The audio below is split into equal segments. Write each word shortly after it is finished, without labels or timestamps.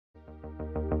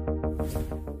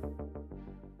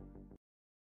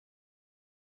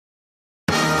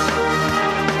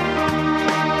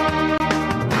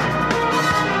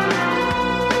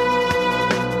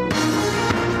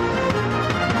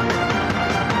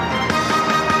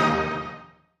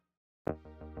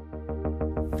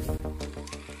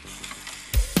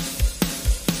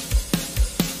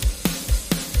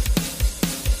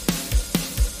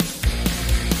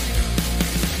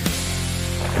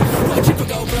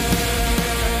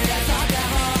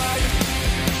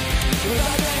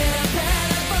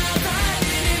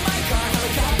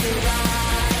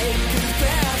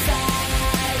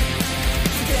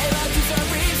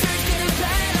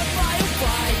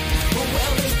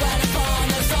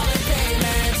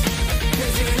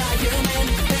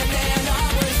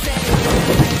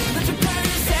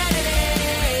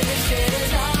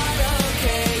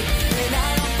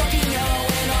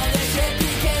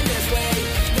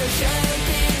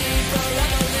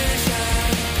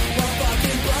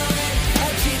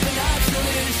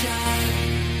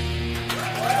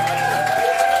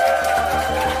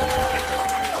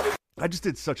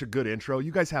just did such a good intro.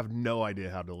 You guys have no idea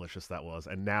how delicious that was.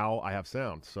 And now I have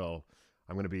sound. So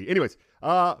I'm going to be, anyways,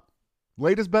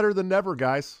 late is better than never,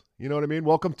 guys. You know what I mean?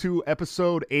 Welcome to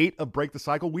episode 8 of Break the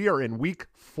Cycle. We are in week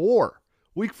 4.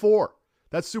 Week 4.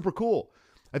 That's super cool.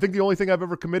 I think the only thing I've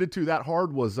ever committed to that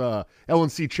hard was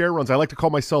LNC chair runs. I like to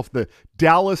call myself the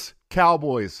Dallas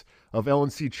Cowboys of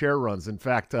LNC chair runs. In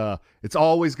fact, it's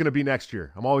always going to be next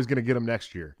year. I'm always going to get them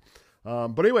next year.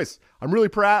 But anyways, I'm really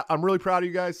proud of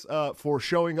you guys for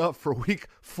showing up for week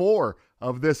 4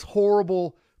 of this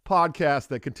horrible podcast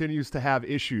that continues to have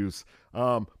issues.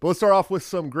 But let's start off with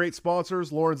some great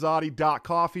sponsors.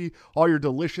 Lorenzotti.coffee. All your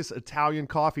delicious Italian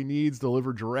coffee needs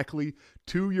delivered directly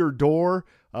to your door.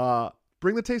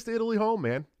 Bring the taste of Italy home,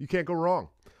 man. You can't go wrong.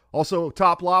 Also,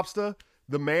 Top Lobster.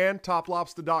 The man,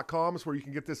 toplobster.com is where you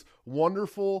can get this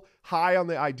wonderful High on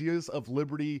the Ideas of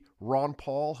Liberty Ron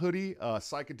Paul hoodie,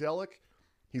 psychedelic.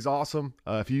 He's awesome.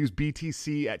 If you use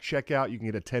BTC at checkout, you can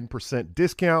get a 10%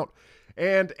 discount.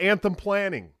 And Anthem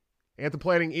Planning. Anthem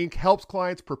Planning Inc. helps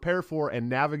clients prepare for and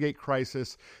navigate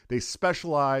crisis. They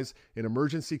specialize in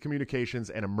emergency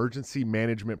communications and emergency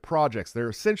management projects. They're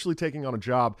essentially taking on a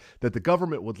job that the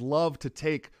government would love to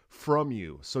take from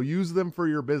you. So use them for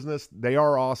your business. They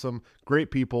are awesome. Great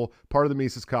people. Part of the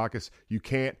Mises Caucus. You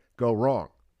can't go wrong.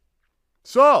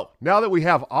 So now that we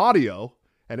have audio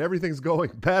and everything's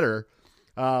going better,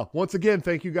 once again,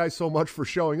 thank you guys so much for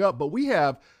showing up. But we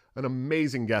have an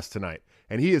amazing guest tonight,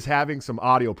 and he is having some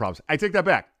audio problems. I take that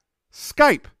back.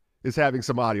 Skype is having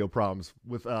some audio problems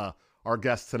with our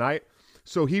guest tonight,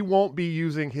 so he won't be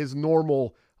using his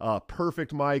normal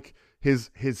perfect mic. His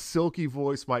silky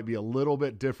voice might be a little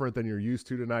bit different than you're used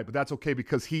to tonight, but that's okay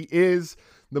because he is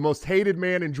the most hated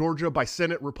man in Georgia by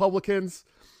Senate Republicans.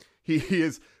 He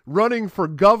is running for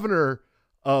governor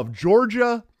of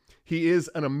Georgia. He is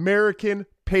an American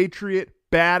patriot,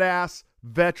 badass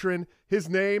veteran. His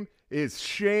name is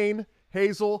Shane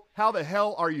Hazel. How the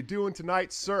hell are you doing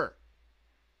tonight, sir?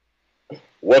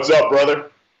 What's up,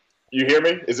 brother? You hear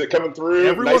me? Is it coming through?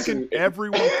 Everyone can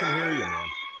hear you, man.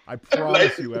 I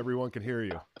promise you, everyone can hear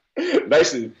you.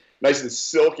 Nice and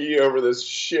silky over this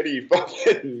shitty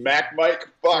fucking Mac mic.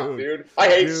 Fuck, dude. I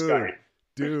hate Skype.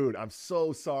 Dude, I'm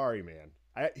so sorry, man.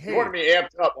 You want me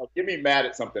amped up? Like, get me mad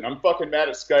at something. I'm fucking mad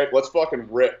at Skype. Let's fucking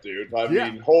rip, dude. I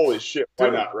mean, holy shit. Why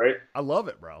not, right? I love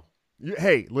it, bro.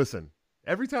 Hey, listen.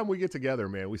 Every time we get together,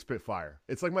 man, we spit fire.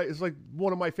 It's like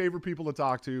one of my favorite people to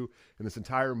talk to in this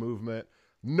entire movement.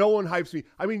 No one hypes me.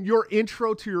 I mean, your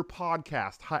intro to your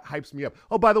podcast hypes me up.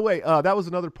 Oh, by the way, that was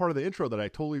another part of the intro that I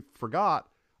totally forgot.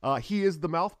 He is the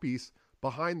mouthpiece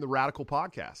behind the Radical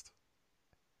podcast.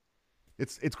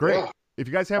 It's great. Yeah. If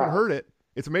you guys haven't heard it,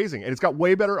 it's amazing. And it's got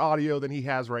way better audio than he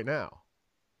has right now.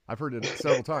 I've heard it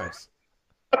several times.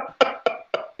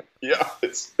 Yeah,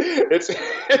 it's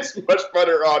much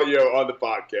better audio on the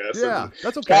podcast. Yeah,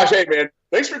 that's okay. Gosh, hey, man,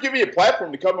 thanks for giving me a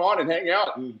platform to come on and hang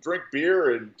out and drink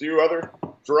beer and do other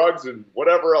drugs and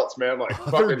whatever else, man. Like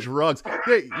other drugs.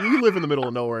 Hey, you live in the middle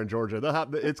of nowhere in Georgia.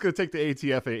 It's going to take the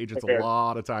ATF agents a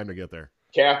lot of time to get there.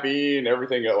 Caffeine,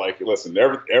 everything. Like, listen,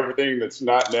 everything that's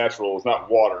not natural, is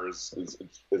not water, is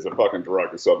a fucking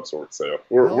drug of some sort. So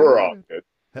we're all good.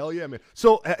 Hell yeah, man.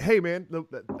 So hey, man,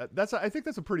 I think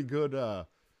that's a pretty good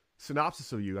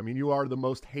synopsis of you. I mean, you are the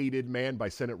most hated man by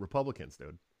Senate Republicans,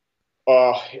 dude.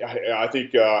 I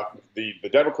think the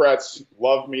Democrats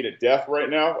love me to death right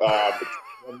now.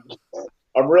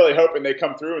 I'm really hoping they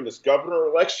come through in this governor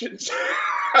election.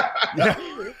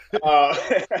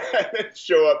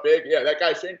 Show up big. Yeah, that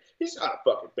guy Shane, he's not a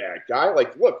fucking bad guy.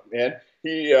 Like, look, man,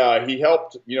 he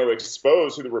helped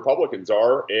expose who the Republicans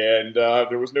are, and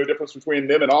there was no difference between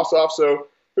them and Ossoff. So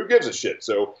who gives a shit?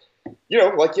 So yeah,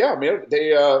 man,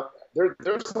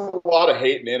 there's a lot of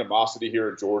hate and animosity here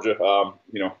in Georgia.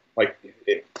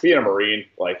 Being a Marine,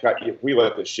 we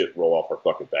let this shit roll off our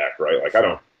fucking back, right? Like, I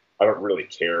don't really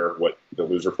care what the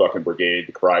loser fucking brigade,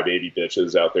 the crybaby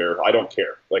bitches out there. I don't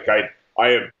care. Like, I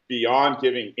am beyond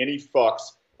giving any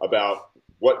fucks about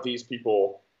what these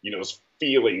people,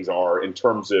 feelings are in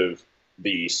terms of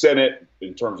the Senate,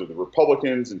 in terms of the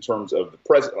Republicans, in terms of the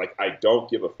president. Like, I don't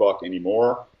give a fuck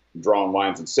anymore. I'm drawing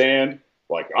lines in sand.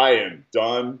 Like, I am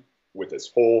done with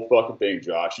this whole fucking thing,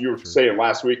 Josh. You were saying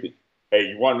last week that, hey,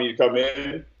 you wanted me to come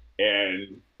in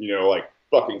and,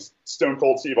 fucking Stone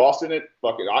Cold Steve Austin it.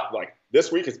 Fucking,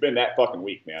 this week has been that fucking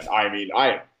week, man. I mean,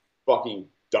 I am fucking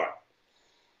done.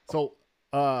 So,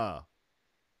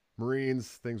 Marines,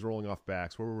 things rolling off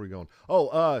backs. Where were we going?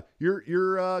 Oh,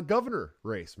 your governor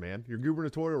race, man. Your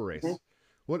gubernatorial race. Mm-hmm.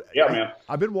 What? Yeah, man.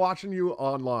 I've been watching you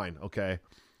online, okay?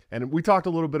 And we talked a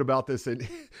little bit about this, and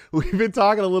we've been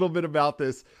talking a little bit about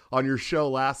this on your show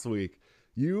last week.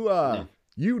 You Mhm.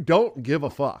 you don't give a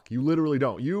fuck. You literally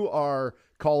don't. You are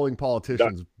calling Done.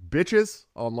 politicians bitches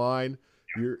online.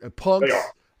 You're They are. punks,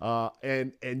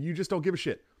 and you just don't give a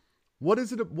shit. What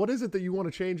is it? What is it that you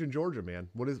want to change in Georgia, man?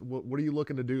 What are you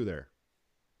looking to do there?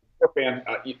 Fan.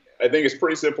 I think it's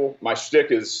pretty simple. My shtick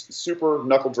is super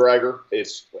knuckle dragger.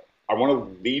 It's I want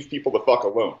to leave people the fuck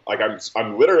alone. Like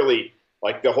I'm literally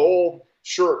like the whole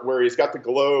shirt where he's got the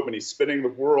globe and he's spinning the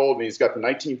world and he's got the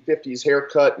 1950s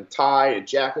haircut and tie and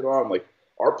jacket on. Like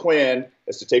our plan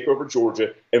is to take over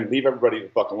Georgia and leave everybody the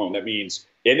fuck alone. That means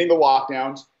ending the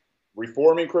lockdowns,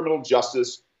 reforming criminal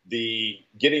justice, the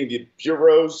getting the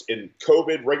bureaus and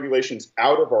COVID regulations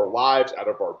out of our lives, out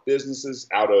of our businesses,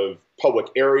 out of public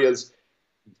areas,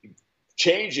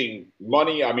 changing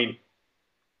money. I mean,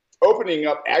 opening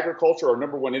up agriculture, our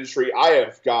number one industry. I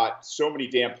have got so many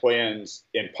damn plans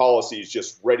and policies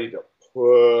just ready to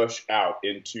push out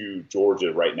into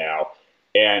Georgia right now.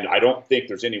 And I don't think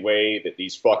there's any way that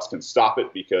these fucks can stop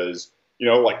it because,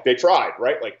 like they tried,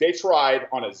 right? Like they tried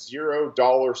on a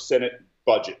 $0 Senate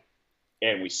budget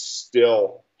and we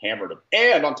still hammered them.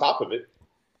 And on top of it,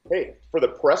 hey, for the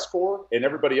press corps and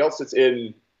everybody else that's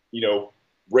in,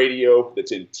 radio,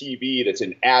 that's in TV, that's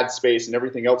in ad space and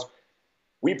everything else,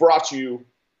 I brought you,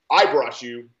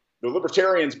 the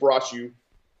libertarians brought you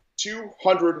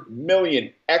 200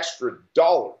 million extra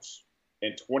dollars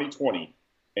in 2020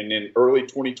 and in early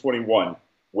 2021,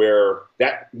 where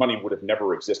that money would have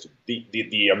never existed.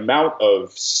 The amount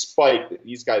of spike that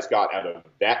these guys got out of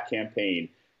that campaign,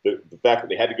 the fact that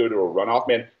they had to go to a runoff,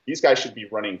 man, these guys should be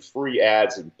running free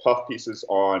ads and puff pieces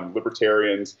on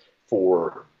libertarians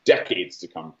for decades to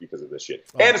come because of this shit.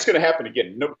 Oh. And it's going to happen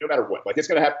again, no matter what. Like it's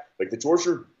going to happen. Like the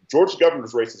Georgia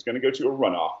governor's race is going to go to a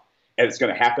runoff, and it's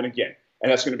going to happen again.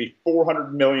 And that's going to be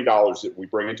 $400 million that we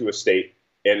bring into a state,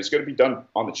 and it's going to be done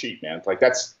on the cheap, man. Like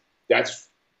that's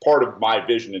part of my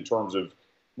vision in terms of,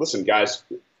 listen, guys,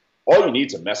 all you need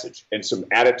is a message and some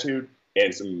attitude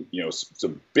and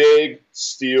some big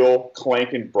steel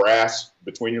clanking brass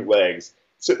between your legs.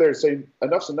 Sit there and say,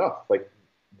 enough's enough. Like,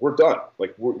 we're done.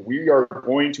 Like we are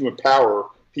going to empower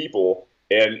people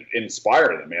and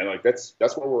inspire them, man. Like that's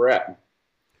where we're at.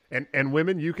 And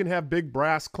women, you can have big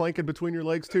brass clanking between your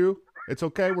legs too. It's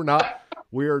okay.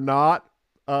 We are not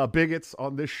bigots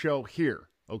on this show here.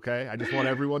 Okay. I just want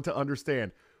everyone to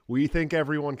understand. We think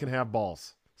everyone can have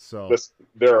balls. So listen,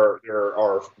 there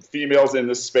are females in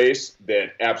this space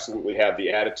that absolutely have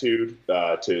the attitude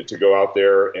to go out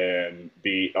there and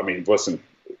be. I mean, listen,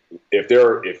 if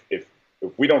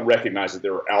we don't recognize that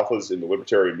there are alphas in the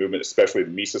libertarian movement, especially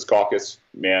the Mises Caucus,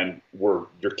 man,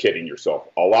 you're kidding yourself.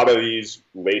 A lot of these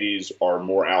ladies are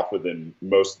more alpha than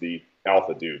most of the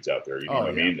alpha dudes out there. You know what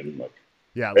I mean? And like,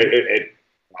 yeah,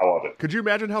 I love it. Could you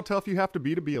imagine how tough you have to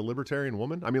be a libertarian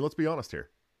woman? I mean, let's be honest here.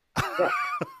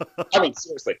 I mean,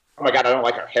 seriously. Oh my God, I don't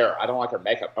like her hair. I don't like her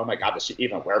makeup. Oh my God, does she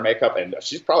even wear makeup? And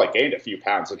she's probably gained a few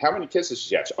pounds. And how many kids does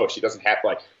she have? Oh, she doesn't have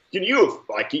Can you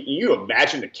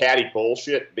imagine the catty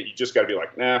bullshit that you just got to be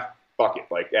like, nah, fuck it.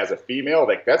 Like as a female,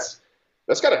 like that's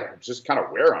got to just kind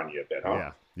of wear on you a bit,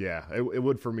 huh? Yeah, it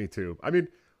would for me too. I mean,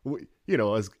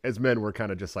 as men, we're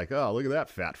kind of just like, oh, look at that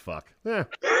fat fuck.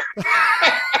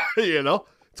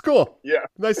 It's cool. Yeah,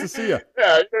 nice to see you.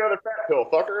 Yeah, you're another fat pill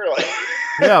fucker. Like,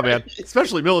 yeah, man.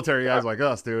 Especially military guys like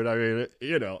us, dude. I mean,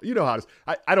 you know how it is.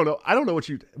 I don't know. I don't know what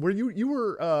you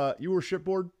were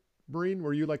shipboard Marine.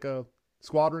 Were you like a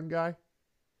squadron guy?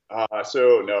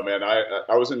 So no, man.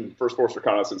 I was in First Force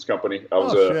Reconnaissance Company. I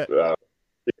was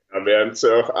man.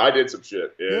 So I did some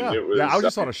shit. And it was, I was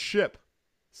just on a ship.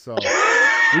 So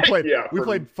we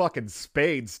played fucking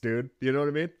spades, dude. You know what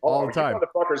I mean? All the time.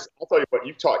 Motherfuckers, I'll tell you what,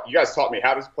 you guys taught me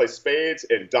how to play spades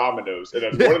and dominoes. And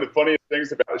one of the funniest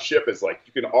things about a ship is like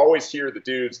you can always hear the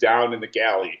dudes down in the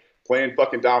galley playing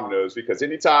fucking dominoes because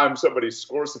anytime somebody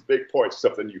scores some big points or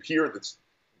something, you hear this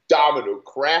domino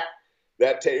crack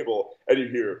that table and you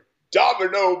hear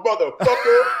domino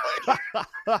motherfucker.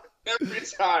 Every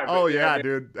time. Oh yeah,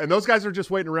 dude. And those guys are just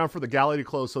waiting around for the galley to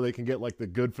close so they can get like the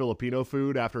good Filipino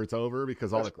food after it's over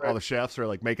because all the chefs are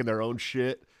like making their own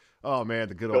shit. Oh man,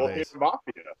 the good old days.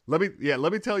 Mafia.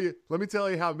 Let me tell you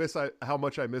how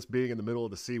much I miss being in the middle of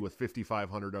the sea with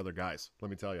 5,500 other guys. Let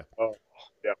me tell you. Oh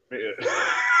yeah.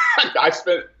 I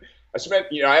spent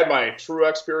I had my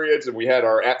Truex periods and we had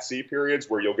our at sea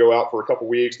periods where you'll go out for a couple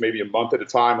weeks, maybe a month at a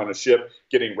time on a ship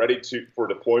getting ready for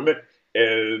deployment.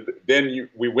 And then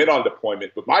we went on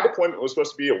deployment, but my deployment was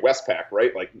supposed to be a Westpac,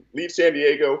 right? Like leave San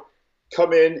Diego,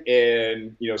 come in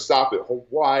and, stop at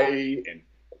Hawaii and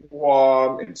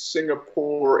Guam and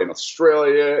Singapore and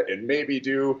Australia and maybe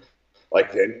do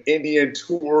like an Indian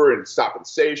tour and stop in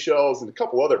Seychelles and a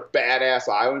couple other badass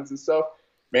islands and stuff.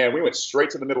 Man, we went straight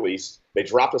to the Middle East. They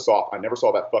dropped us off. I never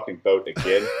saw that fucking boat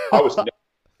again. I was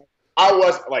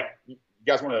like, you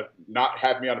guys want to not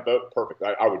have me on a boat? Perfect.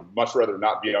 I would much rather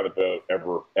not be on a boat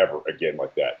ever again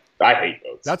like that. I hate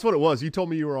boats. That's what it was. You told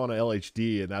me you were on a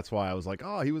LHD, and that's why I was like,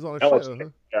 oh, he was on a LHD, show. Huh?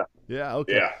 Yeah. Yeah.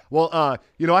 Okay. Yeah. Well,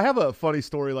 I have a funny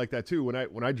story like that too.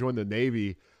 When I joined the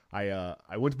Navy, I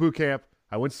went to boot camp.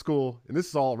 I went to school, and this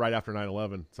is all right after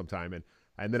 9/11 sometime,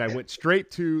 and then I went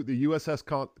straight to the USS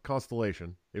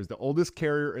Constellation. It was the oldest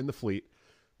carrier in the fleet.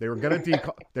 They were gonna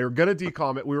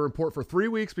decom it. We were in port for 3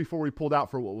 weeks before we pulled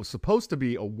out for what was supposed to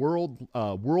be a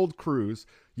world cruise,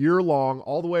 year long,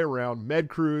 all the way around, med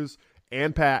cruise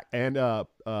and pack and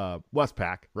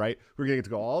Westpac. Right, we we're gonna get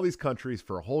to go all these countries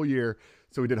for a whole year.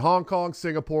 So we did Hong Kong,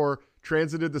 Singapore,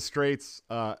 transited the Straits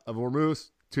of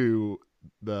Hormuz to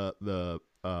the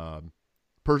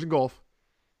Persian Gulf,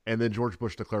 and then George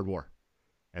Bush declared war.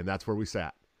 And that's where we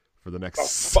sat for the next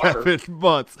 7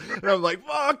 months. And I'm like,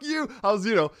 fuck you. I was,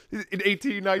 in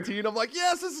 18, 19. I'm like,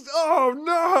 yes, this is, oh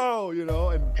no,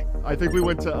 and I think we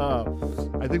went to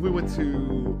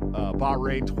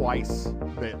Bahrain twice.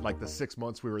 Like the 6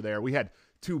 months we were there. We had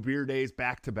 2 beer days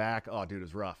back to back. Oh, dude, it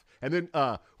was rough. And then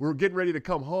we were getting ready to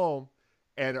come home,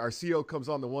 and our CO comes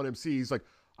on the 1MC. He's like,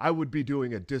 I would be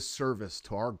doing a disservice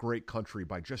to our great country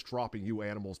by just dropping you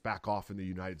animals back off in the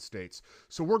United States.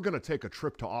 So we're going to take a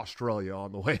trip to Australia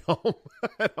on the way home.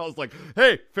 And I was like,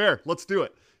 hey, fair, let's do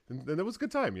it. And it was a good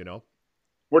time,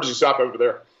 Where did you stop over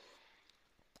there?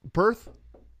 Perth.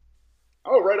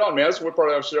 Oh, right on, man. That's one part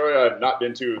of Australia I've not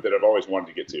been to that I've always wanted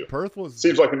to get to. Perth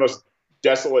seems like the most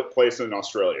desolate place in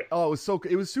Australia. Oh,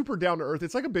 it was super down to earth.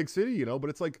 It's like a big city, but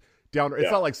it's like down.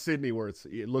 It's not like Sydney where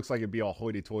it looks like it'd be all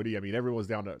hoity-toity. I mean, everyone's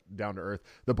down to earth.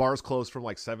 The bars closed from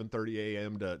like 7:30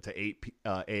 a.m. to 8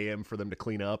 a.m. for them to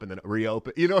clean up and then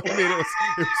reopen. You know what I mean? It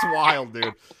was wild, dude.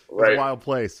 It was a wild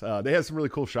place. They had some really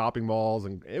cool shopping malls,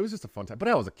 and it was just a fun time. But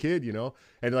I was a kid,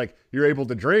 and like you're able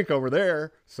to drink over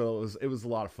there, so it was a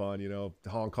lot of fun.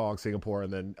 Hong Kong, Singapore,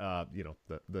 and then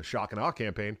the Shock and Awe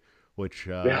campaign, which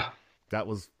that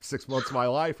was 6 months of my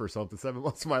life or something, 7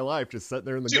 months of my life, just sitting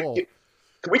there in the goal.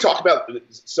 Can we talk about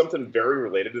something very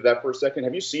related to that for a second?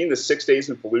 Have you seen the 6 Days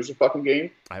in Fallujah fucking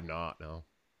game? I have not, no.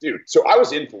 Dude, so I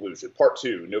was in Fallujah, part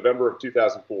 2, November of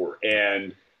 2004,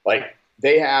 and like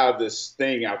they have this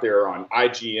thing out there on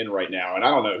IGN right now, and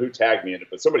I don't know who tagged me in it,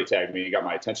 but somebody tagged me and got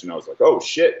my attention. I was like, oh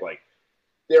shit, like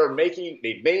they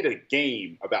made a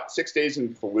game about 6 Days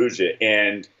in Fallujah,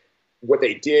 and what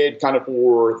they did kind of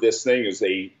for this thing is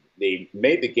they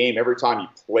made the game every time you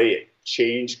play it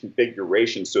change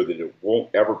configuration so that it won't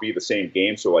ever be the same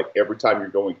game. So like every time you're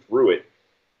going through it,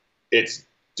 it's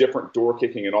different door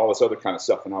kicking and all this other kind of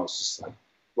stuff. And I was just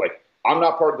like I'm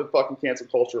not part of the fucking cancel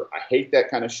culture. I hate that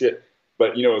kind of shit.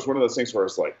 But it was one of those things where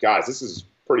it's like, guys, this is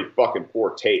pretty fucking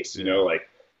poor taste. Like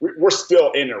we're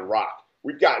still in Iraq.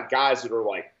 We've got guys that are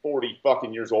like 40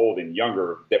 fucking years old and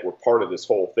younger that were part of this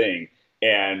whole thing.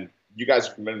 And you guys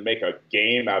are going to make a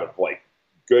game out of like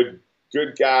good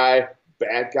guy,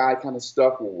 bad guy kind of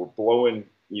stuff where we're blowing,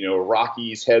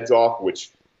 Iraqis' heads off, which,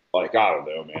 like, I don't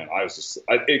know, man. I was just,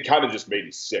 it kind of just made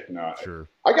me sick. Now, sure.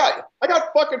 I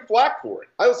got fucking flack for it.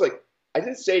 I was like, I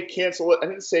didn't say cancel it. I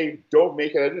didn't say don't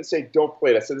make it. I didn't say don't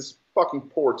play it. I said this is fucking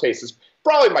poor taste. It's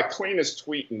probably my cleanest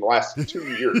tweet in the last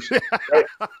 2 years. Right?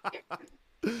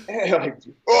 And like,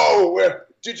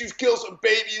 did you kill some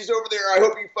babies over there? I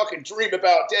hope you fucking dream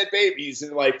about dead babies.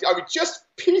 And like, I mean, just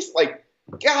peace, like,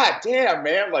 God damn,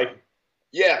 man. Like,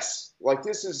 yes, like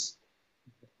this is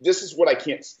what I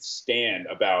can't stand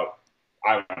about,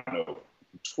 I don't know,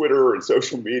 Twitter and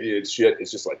social media and shit.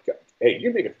 It's just like, hey,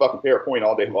 you make a fucking fair point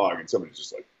all day long, and somebody's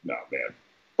just like, no, man,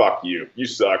 fuck you. You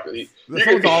suck.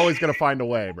 Someone's always gonna find a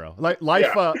way, bro. Like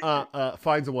life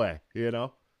finds a way,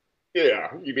 Yeah,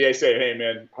 you be saying, hey,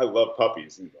 man, I love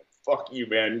puppies. And like, fuck you,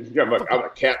 man. I'm a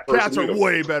cat person. Cats are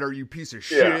way better, you piece of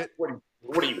shit. Yeah.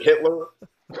 What are you, Hitler?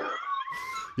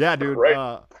 Yeah, dude.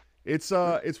 Right? It's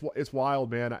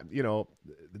wild, man.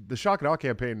 The Shock and Awe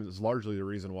campaign is largely the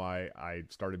reason why I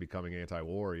started becoming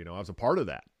anti-war. I was a part of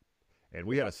that, and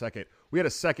we had a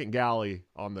second galley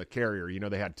on the carrier.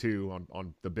 They had 2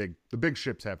 on the big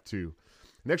ships have 2, and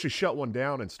they actually shut one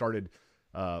down and started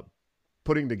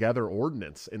putting together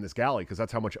ordnance in this galley because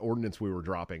that's how much ordnance we were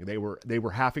dropping. They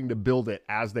were having to build it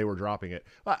as they were dropping it.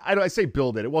 I say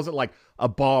build it. It wasn't like a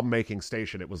bomb making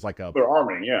station. It was like they're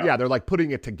arming, yeah. Yeah, they're like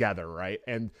putting it together, right?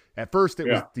 And at first it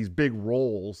was these big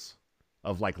rolls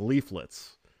of like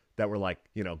leaflets that were like,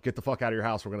 get the fuck out of your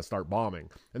house. We're going to start bombing.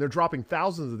 And they're dropping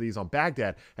thousands of these on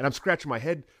Baghdad. And I'm scratching my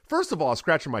head. First of all, I'm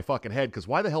scratching my fucking head because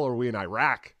why the hell are we in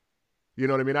Iraq? You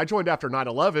know what I mean? I joined after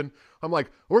 9/11. I'm like,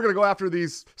 we're going to go after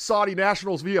these Saudi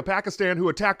nationals via Pakistan who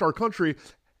attacked our country.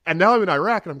 And now I'm in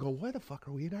Iraq, and I'm going, why the fuck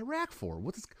are we in Iraq for?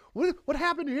 What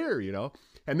happened here, you know?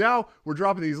 And now we're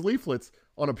dropping these leaflets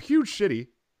on a huge city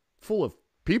full of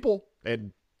people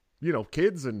and, you know,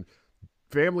 kids and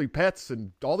family pets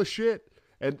and all this shit.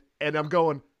 And I'm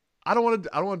going, I don't want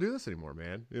to do this anymore,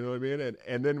 man. You know what I mean?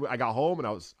 And then I got home, and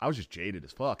I was just jaded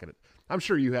as fuck. And I'm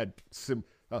sure you had some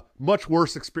much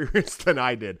worse experience than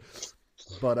I did.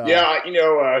 But yeah, you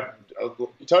know,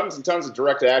 tons and tons of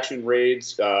direct action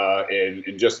raids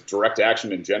and just direct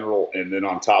action in general. And then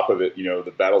on top of it, you know,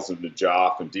 the battles of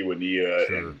Najaf and Diwania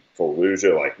and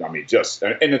Fallujah. Like, I mean,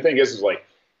 and the thing is like,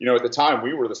 you know, at the time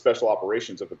we were the special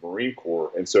operations of the Marine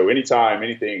Corps. And so anytime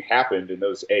anything happened in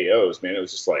those AOs, man, it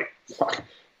was just like, fuck,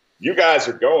 you guys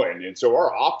are going. And so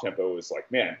our op tempo is like,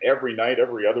 man, every night,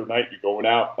 every other night you're going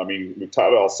out. I mean,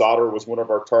 Muqtada al-Sadr was one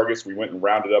of our targets. We went and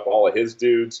rounded up all of his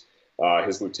dudes.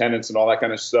 His lieutenants and all that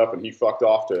kind of stuff, and he fucked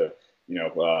off to, you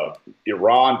know,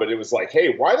 Iran. But it was like,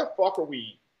 hey, why the fuck are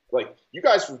we, like, you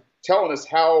guys were telling us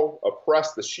how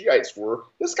oppressed the Shiites were.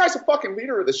 This guy's a fucking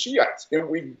leader of the Shiites. And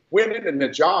we went into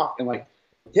Najaf, and, like,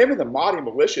 him and the Mahdi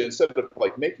militia, instead of,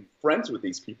 like, making friends with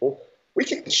these people, we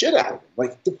kicked the shit out of them.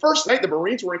 Like, the first night the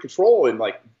Marines were in control in,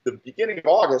 like, the beginning of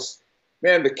August,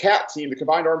 man, the CAT team, the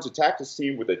Combined Arms and Tactics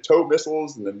team with the TOW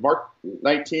missiles and the Mark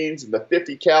 19s and the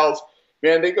 50 cals,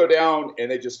 man, they go down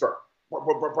and they just start,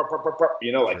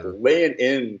 you know, like laying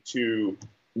into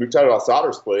Muqtada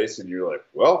al-Sadr's place, and you're like,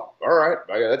 well, all right,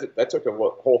 that took a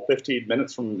whole 15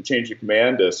 minutes from the change of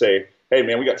command to say, hey,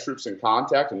 man, we got troops in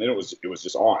contact, and then it was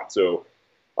just on. So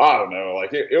I don't know,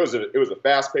 like it was a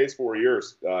fast-paced 4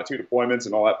 years, 2 deployments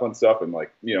and all that fun stuff, and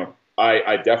like, you know,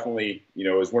 I definitely, you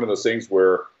know, it was one of those things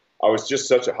where I was just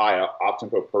such a high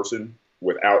op-tempo person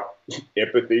without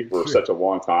empathy for such a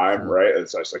long time, right? And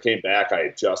so I came back, I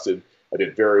adjusted, I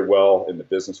did very well in the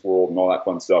business world and all that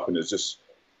fun stuff. And it's just,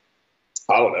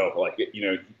 I don't know, like, you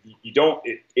know, you don't,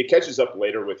 it catches up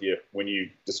later with you when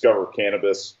you discover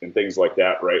cannabis and things like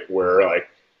that, right? Where like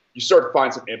you start to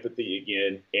find some empathy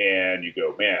again, and you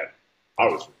go, man, I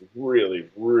was really,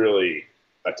 really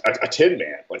a tin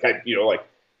man. Like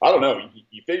I don't know.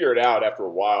 You figure it out after a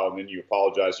while, and then you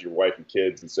apologize to your wife and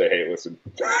kids and say, "Hey, listen,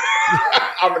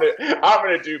 I'm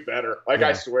gonna do better." Like, yeah.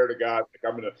 I swear to God, like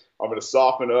I'm gonna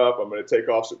soften up. I'm gonna take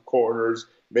off some corners.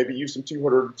 Maybe use some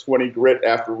 220 grit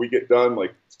after we get done,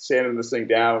 like sanding this thing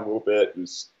down a little bit. And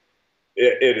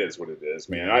it is what it is,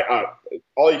 man.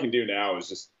 All you can do now is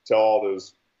just tell all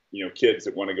those, you know, kids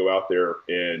that want to go out there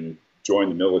and join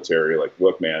the military, like,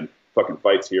 look, man, fucking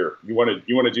fight's here. You want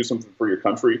to do something for your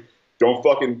country. Don't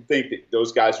fucking think that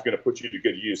those guys are going to put you to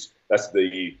good use. That's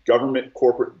the government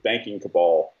corporate banking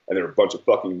cabal, and they're a bunch of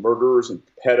fucking murderers and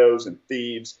pedos and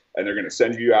thieves, and they're going to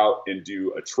send you out and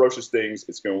do atrocious things.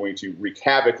 It's going to wreak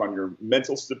havoc on your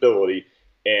mental stability,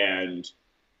 and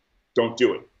don't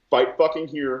do it. Fight fucking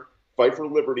here, fight for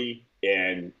liberty,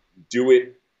 and do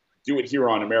it here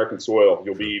on American soil.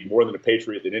 You'll be more than a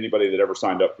patriot than anybody that ever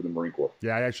signed up for the Marine Corps.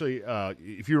 Yeah, I actually,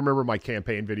 if you remember my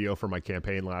campaign video for my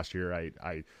campaign last year,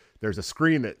 I there's a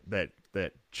screen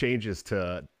that changes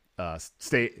to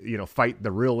fight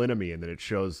the real enemy, and then it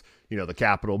shows, you know, the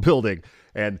Capitol building.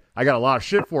 And I got a lot of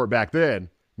shit for it back then.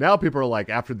 Now people are like,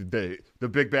 after the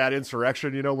big bad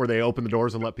insurrection, you know, where they open the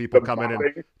doors and let people come in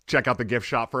and check out the gift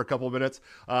shop for a couple of minutes.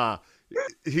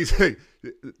 He's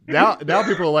now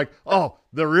people are like, oh,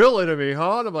 the real enemy,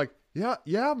 huh? And I'm like, yeah,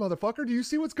 motherfucker. Do you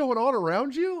see what's going on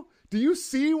around you? Do you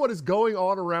see what is going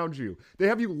on around you? They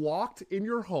have you locked in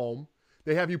your home.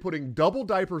 They have you putting double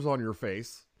diapers on your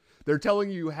face. They're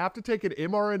telling you have to take an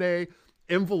mRNA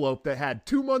envelope that had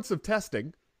 2 months of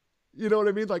testing. You know what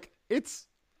I mean? Like, it's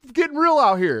getting real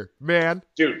out here, man.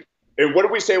 Dude, and what did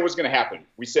we say was going to happen?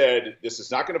 We said, this is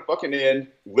not going to fucking end.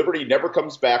 Liberty never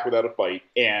comes back without a fight.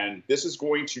 And this is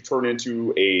going to turn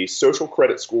into a social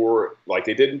credit score like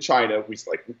they did in China.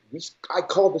 I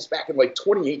called this back in like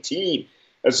 2018. And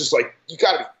it's just like,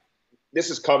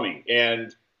 this is coming.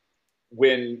 And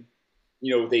when,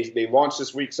 you know, they launched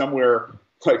this week somewhere,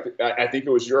 like I think it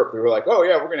was Europe. They were like, oh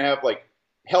yeah, we're going to have like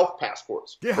health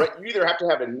passports, right? You either have to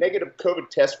have a negative COVID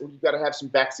test or you've got to have some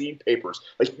vaccine papers.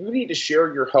 Like, you need to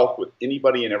share your health with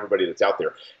anybody and everybody that's out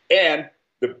there. And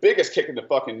the biggest kick in the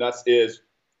fucking nuts is,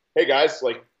 hey guys,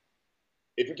 like,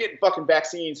 if you're getting fucking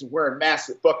vaccines and wearing masks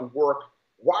that fucking work,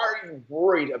 why are you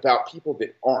worried about people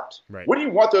that aren't? Right. What do you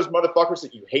want those motherfuckers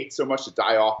that you hate so much to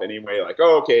die off anyway? Like,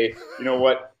 oh, okay, you know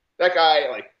what? That guy,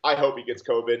 like, I hope he gets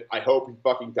COVID. I hope he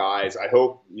fucking dies. I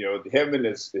hope, you know, him and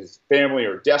his family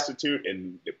are destitute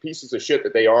and the pieces of shit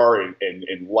that they are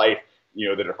in life, you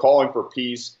know, that are calling for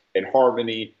peace and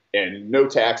harmony and no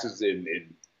taxes and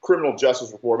criminal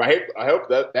justice reform. I hope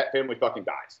that family fucking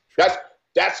dies.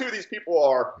 That's who these people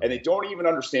are, and they don't even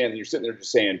understand. And you're sitting there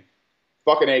just saying,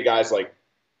 fucking A, guys, like,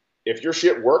 if your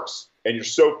shit works and you're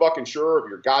so fucking sure of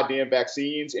your goddamn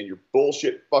vaccines and your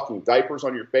bullshit fucking diapers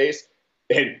on your face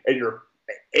and your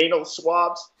anal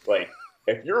swabs, like,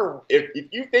 if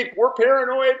you think we're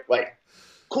paranoid, like,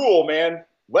 cool, man.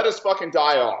 Let us fucking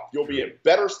die off. You'll be a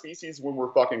better species when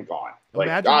we're fucking gone. Like,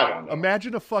 I don't know.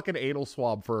 Imagine a fuking anal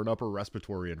swab for an upper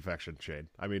respiratory infection, Shane.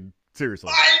 I mean,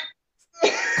 seriously.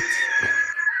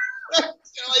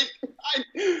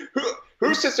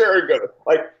 Who sits there and goes,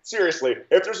 like, seriously,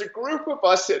 if there's a group of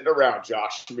us sitting around,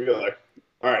 Josh, we'd be like,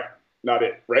 all right, not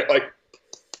it, right? Like,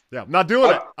 yeah, I'm not doing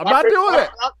it. I'm not doing it.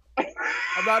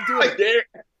 I'm not doing like, it.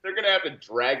 They're going to have to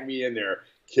drag me in there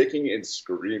kicking and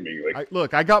screaming. Like,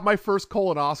 look, I got my first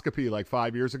colonoscopy like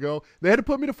 5 years ago. They had to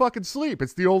put me to fucking sleep.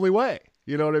 It's the only way.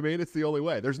 You know what I mean? It's the only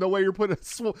way. There's no way you're putting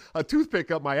a toothpick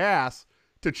up my ass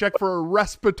to check for a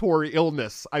respiratory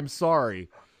illness. I'm sorry.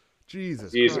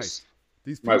 Jesus Christ.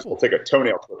 These people, might as well take a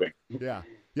toenail clipping. Yeah.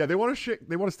 Yeah, they want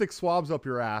to stick swabs up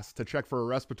your ass to check for a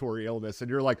respiratory illness, and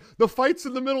you're like, the fight's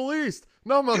in the Middle East.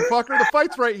 No, motherfucker, the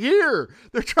fight's right here.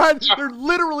 They're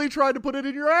literally trying to put it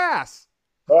in your ass.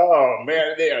 Oh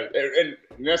man, yeah, and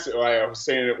that's why I was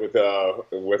saying it with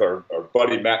our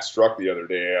buddy Matt Struck the other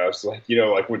day. I was like,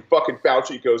 like when fucking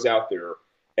Fauci goes out there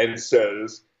and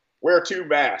says, wear 2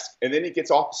 masks, and then he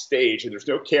gets off the stage and there's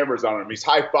no cameras on him. He's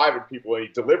high-fiving people and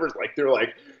he delivers like they're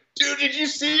like, dude, did you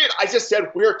see it? I just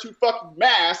said wear 2 fucking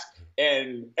masks,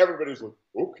 and everybody's like,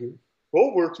 okay,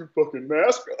 I'll wear 2 fucking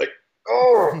masks. Like,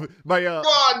 oh my God,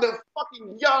 the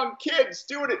fucking young kids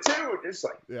doing it too. And it's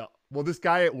like, yeah. Well, this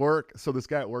guy at work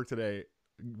today,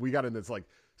 we got in this like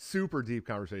super deep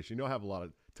conversation. You don't have a lot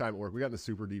of time at work. We got in this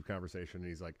super deep conversation, and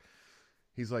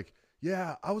he's like,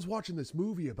 yeah, I was watching this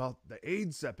movie about the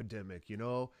AIDS epidemic,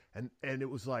 and it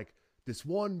was like, this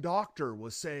one doctor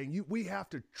was saying, we have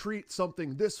to treat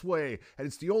something this way, and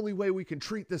it's the only way we can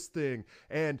treat this thing.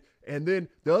 And then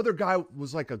the other guy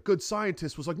was like a good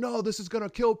scientist, was like, no, this is going to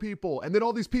kill people. And then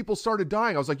all these people started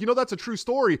dying. I was like, that's a true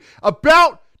story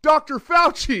about Dr.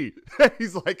 Fauci.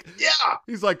 He's like, yeah.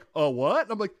 He's like, oh, what?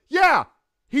 And I'm like, yeah,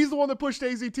 he's the one that pushed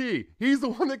AZT. He's the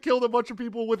one that killed a bunch of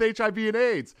people with HIV and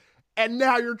AIDS. And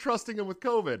now you're trusting him with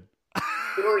COVID.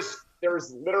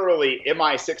 There's literally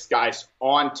MI6 guys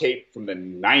on tape from the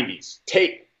 90s.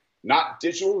 Tape, not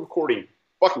digital recording,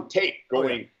 fucking tape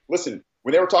going, listen,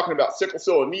 when they were talking about sickle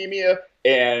cell anemia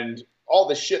and all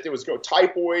the shit that was going,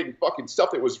 typhoid and fucking stuff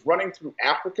that was running through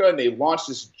Africa, and they launched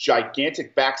this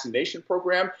gigantic vaccination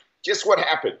program, guess what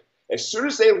happened? As soon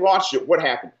as they launched it, what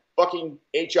happened? Fucking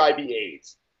HIV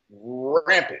AIDS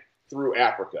rampant through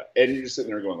Africa. And you're just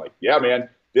sitting there going like, yeah, man,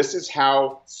 this is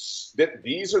how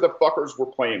these are the fuckers we're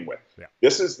playing with. Yeah.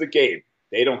 This is the game.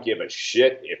 They don't give a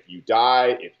shit if you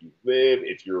die, if you live,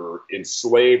 if you're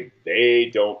enslaved. They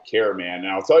don't care, man. And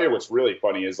I'll tell you what's really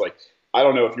funny is, like, I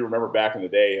don't know if you remember back in the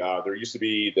day, there used to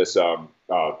be this,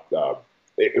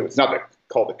 it was not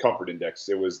called the Comfort Index.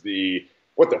 It was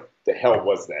what the hell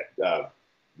was that?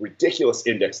 Ridiculous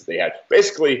index that they had.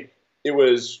 Basically, it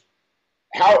was,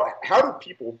 how do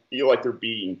people feel like they're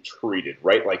being treated,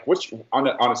 right? Like,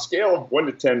 on a scale of 1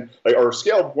 to 10, like, or a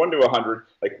scale of 1 to 100,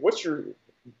 like,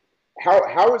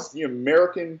 how is the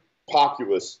American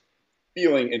populace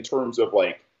feeling in terms of,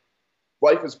 like,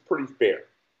 life is pretty fair,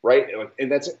 right?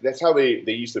 And that's how they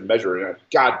used to measure it. And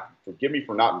God, forgive me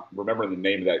for not remembering the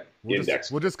name of that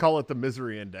index. We'll just call it the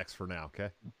misery index for now,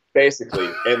 okay? Basically,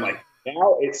 and like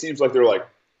now it seems like they're like,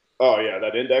 oh yeah,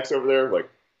 that index over there, like,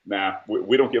 nah,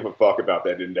 we don't give a fuck about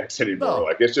that index anymore. No.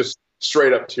 Like, it's just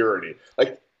straight up tyranny.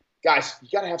 Like, guys, you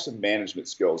got to have some management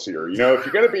skills here. If you're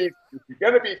gonna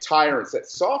be tyrants, that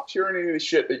soft tyranny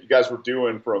shit that you guys were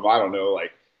doing from, I don't know,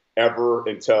 like, ever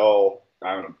until,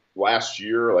 I don't know, last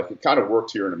year, like, it kind of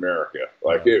worked here in America.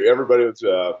 Like, everybody was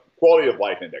quality of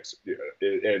life index,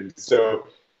 and so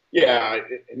yeah.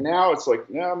 Now it's like,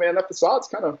 no, man, that facade's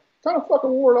kind of fucking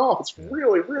worn off. It's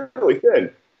really, really thin.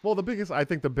 Well, I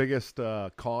think the biggest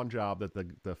con job that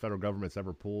the federal government's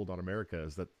ever pulled on America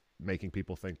is that making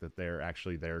people think that they're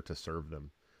actually there to serve them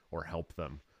or help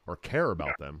them or care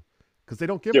about them, because they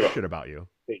don't give a shit about you.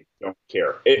 They don't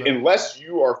care. Unless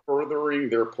you are furthering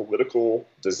their political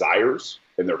desires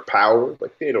and their power.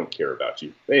 Like, they don't care about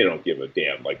you. They don't give a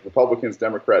damn. Like, Republicans,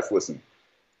 Democrats, listen,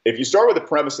 if you start with the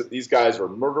premise that these guys are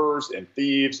murderers and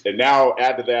thieves, and now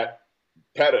add to that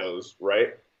pedos,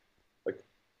 right?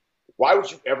 Why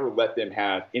would you ever let them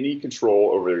have any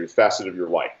control over every facet of your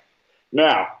life?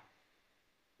 Now,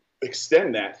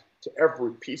 extend that to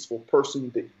every peaceful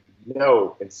person that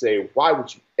no and say, why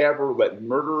would you ever let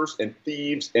murderers and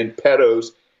thieves and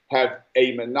pedos have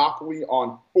a monopoly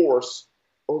on force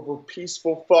over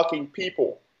peaceful fucking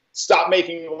people? Stop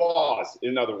making laws,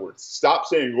 in other words. Stop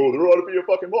saying, well, there ought to be a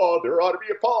fucking law, there ought to be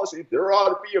a policy, there ought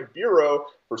to be a bureau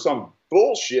for some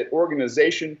bullshit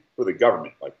organization for the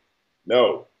government. Like,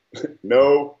 no,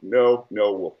 no, no,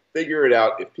 no. We'll figure it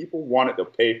out. If people want it, they'll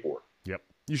pay for it. Yep.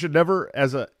 You should never,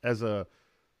 as a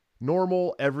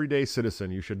normal, everyday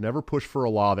citizen, you should never push for a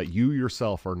law that you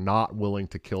yourself are not willing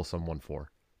to kill someone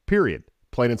for. Period.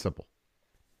 Plain and simple.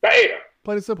 Bam!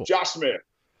 Plain and simple. Josh Smith.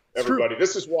 Everybody,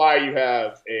 this is why you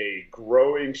have a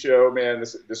growing show, man.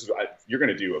 This is you're going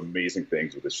to do amazing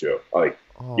things with this show. Like,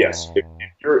 yes,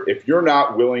 if you're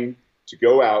not willing to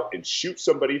go out and shoot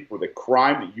somebody for the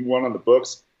crime that you want on the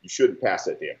books, you shouldn't pass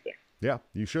that damn thing. Yeah,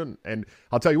 you shouldn't. And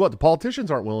I'll tell you what, the politicians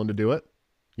aren't willing to do it.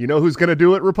 You know who's going to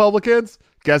do it, Republicans?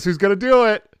 Guess who's going to do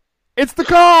it? It's the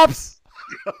cops.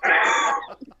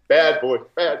 Bad boy.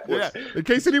 Yeah. In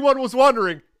case anyone was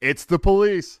wondering, it's the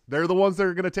police. They're the ones that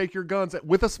are going to take your guns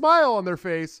with a smile on their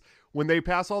face. When they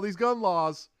pass all these gun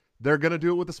laws, they're going to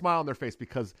do it with a smile on their face,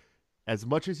 because as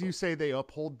much as you say they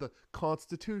uphold the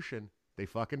Constitution, they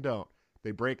fucking don't.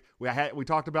 They break. We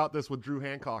talked about this with Drew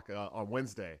Hancock on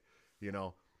Wednesday. You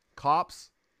know,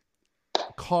 cops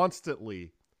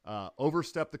constantly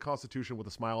overstep the Constitution with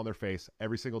a smile on their face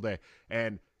every single day.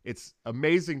 And it's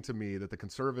amazing to me that the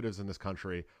conservatives in this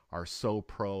country are so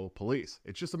pro-police.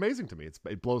 It's just amazing to me.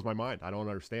 It blows my mind. I don't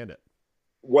understand it.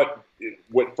 What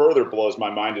further blows my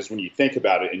mind is when you think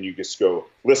about it and you just go,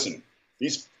 listen,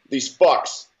 these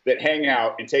fucks that hang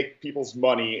out and take people's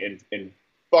money and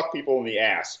fuck people in the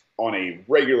ass on a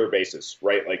regular basis,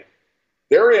 right? Like,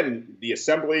 they're in the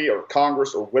assembly or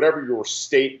Congress or whatever your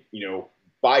state,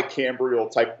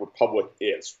 bicameral type republic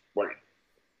is, right?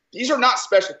 These are not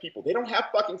special people. They don't have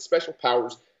fucking special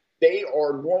powers. They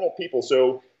are normal people.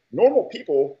 So normal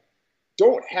people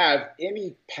don't have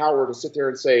any power to sit there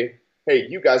and say, hey,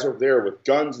 you guys over there with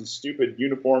guns and stupid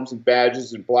uniforms and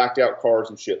badges and blacked out cars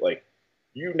and shit, like,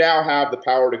 you now have the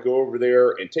power to go over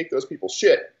there and take those people's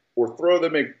shit or throw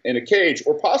them in a cage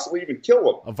or possibly even kill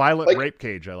them. A violent rape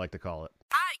cage, I like to call it.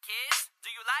 Hi, kids. Do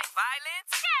you like violence?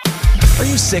 Are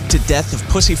you sick to death of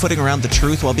pussyfooting around the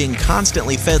truth while being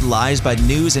constantly fed lies by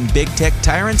news and big tech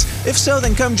tyrants? If so,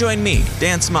 then come join me,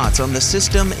 Dan Smots, on The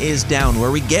System is Down,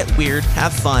 where we get weird,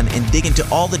 have fun, and dig into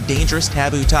all the dangerous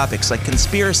taboo topics like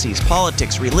conspiracies,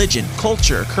 politics, religion,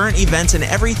 culture, current events, and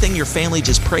everything your family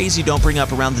just prays you don't bring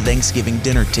up around the Thanksgiving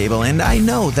dinner table. And I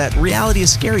know that reality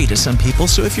is scary to some people,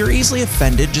 so if you're easily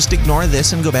offended, just ignore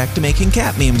this and go back to making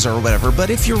cat memes or whatever. But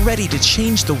if you're ready to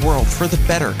change the world for the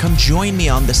better, come join me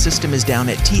on The System is Down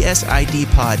at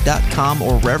tsidpod.com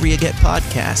or wherever you get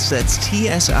podcasts. That's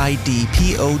tsidpod.com,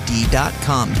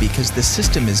 because the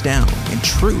system is down and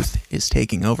truth is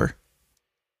taking over.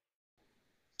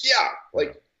 Yeah,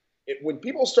 like, when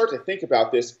people start to think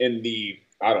about this in the,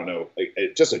 I don't know,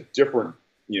 just a different,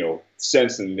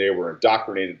 sense than they were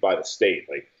indoctrinated by the state,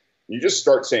 like, you just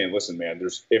start saying, listen, man,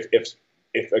 there's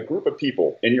if a group of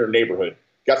people in your neighborhood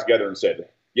got together and said,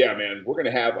 yeah, man, we're going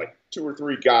to have like 2 or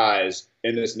 3 guys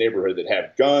in this neighborhood that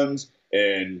have guns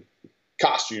and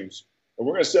costumes, and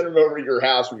we're going to send them over to your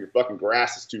house when your fucking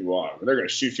grass is too long, and they're going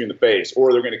to shoot you in the face,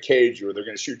 or they're going to cage you, or they're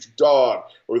going to shoot your dog,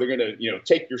 or they're going to,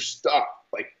 take your stuff.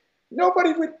 Like,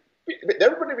 everybody would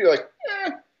be like,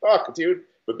 fuck, dude.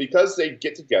 But because they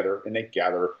get together and they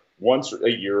gather once a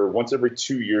year, once every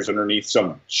 2 years underneath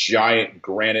some giant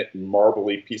granite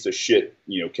marbly piece of shit,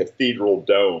 cathedral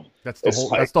dome. That's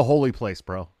the holy place,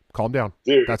 bro. Calm down.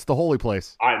 Dude. That's the holy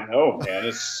place. I know, man.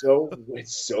 It's so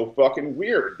fucking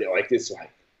weird. It's like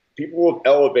people have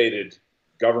elevated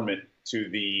government to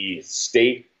the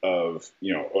state of,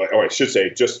 or I should say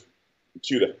just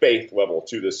to the faith level,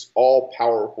 to this all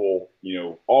powerful,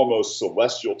 almost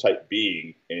celestial type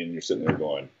being. And you're sitting there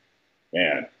going,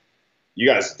 man, you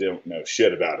guys don't know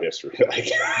shit about history. Like,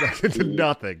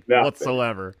 nothing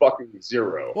whatsoever. Fucking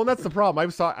zero. Well, that's the problem.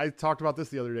 I talked about this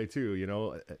the other day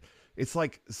too. It's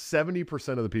like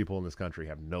 70% of the people in this country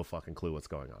have no fucking clue what's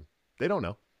going on. They don't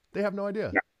know. They have no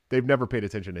idea. No. They've never paid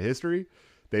attention to history.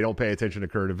 They don't pay attention to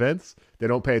current events. They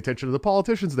don't pay attention to the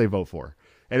politicians they vote for.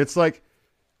 And it's like,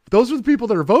 those are the people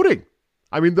that are voting.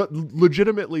 I mean,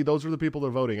 legitimately, those are the people that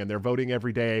are voting, and they're voting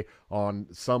every day on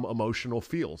some emotional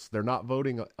feels. They're not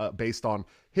voting based on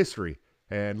history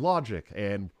and logic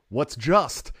and what's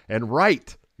just and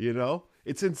right.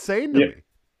 It's insane to me.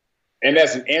 And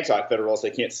as an anti-federalist, I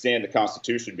can't stand the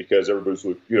Constitution because everybody's,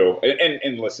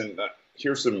 and listen,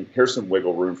 here's some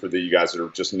wiggle room for you guys that are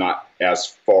just not as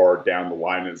far down the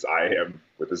line as I am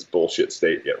with this bullshit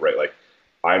state yet, right? Like,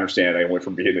 I understand I went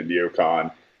from being a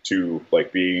neocon to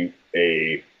like being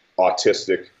a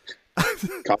autistic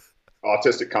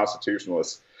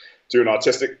constitutionalist to an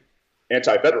autistic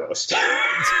anti-federalist,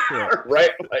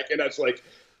 right? Like, and that's like,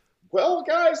 well,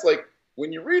 guys, like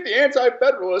when you read the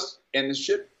Anti-Federalist and the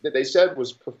shit that they said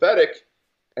was prophetic,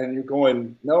 and you're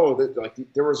going, no, that like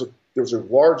there was a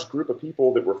large group of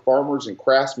people that were farmers and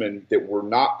craftsmen that were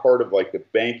not part of like the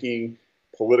banking,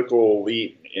 political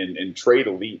elite and trade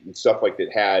elite and stuff like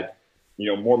that had,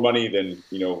 more money than,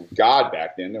 God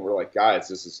back then. And we're like, guys,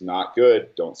 this is not good.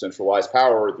 Don't centralize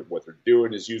power. What they're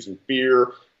doing is using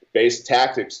fear-based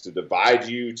tactics to divide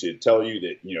you, to tell you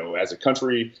that, as a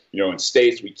country, in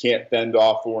states, we can't fend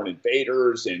off foreign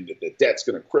invaders and that the debt's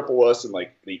going to cripple us, and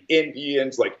like the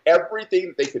Indians, like everything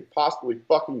that they could possibly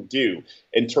fucking do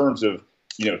in terms of,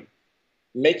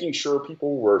 making sure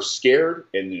people were scared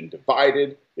and then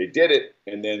divided. They did it.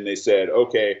 And then they said,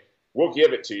 okay, we'll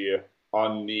give it to you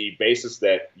on the basis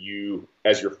that you,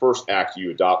 as your first act,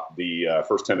 you adopt the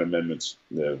first 10 amendments,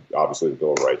 obviously the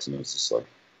Bill of Rights. And it was just like,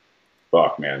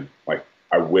 fuck, man. Like,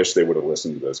 I wish they would have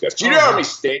listened to those guys. Do you know how many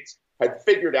states had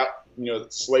figured out,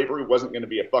 that slavery wasn't going to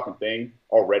be a fucking thing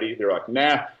already? They're like,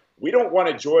 nah, we don't want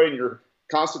to join your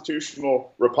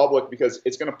constitutional republic because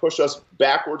it's going to push us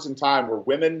backwards in time, where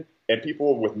women and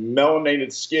people with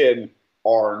melanated skin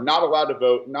are not allowed to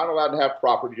vote, not allowed to have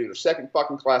property. They're second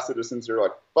fucking class citizens. They're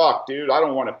like, fuck, dude, I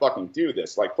don't want to fucking do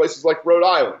this. Like places like Rhode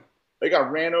Island, they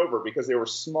got ran over because they were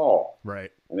small.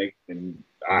 Right. And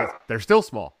they're still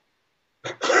small.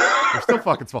 They're still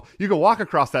fucking small. You can walk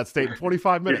across that state in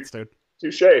 25 minutes, dude.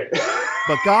 Touche.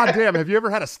 But goddamn, have you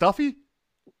ever had a stuffy?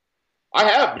 I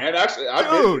have, man. Actually,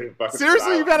 dude,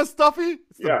 seriously, you've had a stuffy?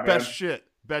 It's the best man. shit.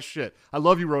 Best shit. I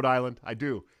love you, Rhode Island. I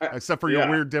do. Except for your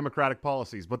weird democratic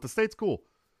policies. But the state's cool.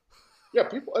 Yeah,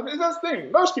 people. I mean, that's the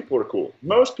thing. Most people are cool.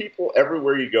 Most people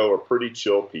everywhere you go are pretty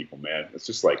chill people, man. It's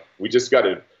just like we got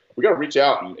to reach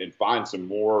out and find some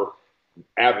more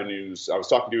avenues. I was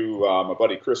talking to my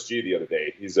buddy Chris G the other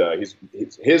day.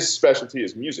 His specialty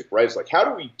is music, right? It's like, how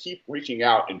do we keep reaching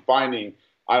out and finding,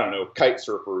 I don't know, kite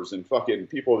surfers and fucking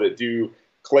people that do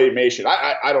claymation?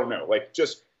 I don't know. Like,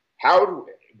 just how do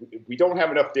we don't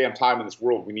have enough damn time in this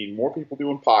world. We need more people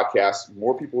doing podcasts,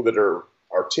 more people that are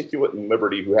articulate in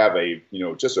liberty, who have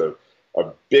just a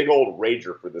big old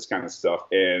rager for this kind of stuff.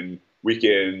 And we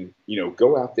can,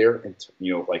 go out there and,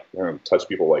 touch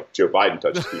people like Joe Biden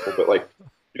touches people, but like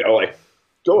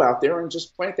go out there and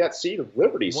just plant that seed of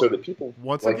liberty so that people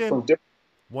once again,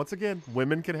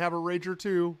 women can have a rager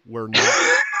too. We're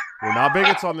not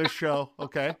bigots on this show.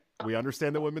 Okay. We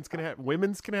understand that women's can have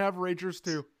ragers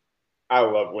too. I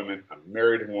love women. I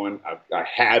married one. I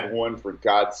had one, for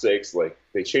God's sakes. Like,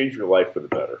 they change your life for the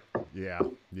better. Yeah.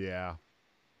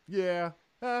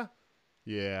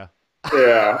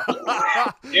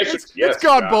 It's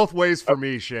gone both ways for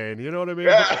me, Shane. You know what I mean?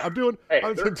 I'm doing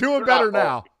better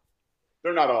now.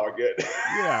 They're not all good.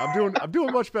 Yeah, I'm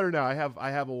doing much better now. I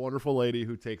have a wonderful lady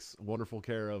who takes wonderful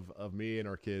care of me and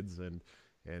our kids, and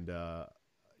even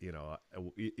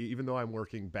though I'm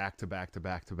working back to back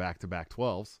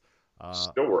 12s.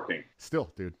 Still working.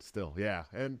 Still, dude. Still, yeah.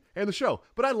 And the show.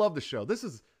 But I love the show. This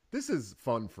is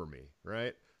fun for me,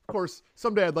 right? Of course,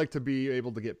 someday I'd like to be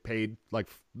able to get paid like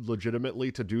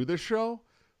legitimately to do this show.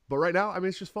 But right now, I mean,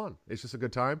 it's just fun. It's just a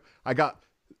good time. I got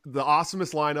the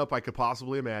awesomest lineup I could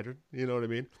possibly imagine. You know what I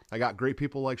mean? I got great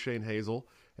people like Shane Hazel.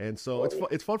 And so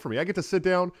it's fun for me. I get to sit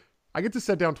down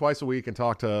twice a week and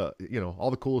talk to,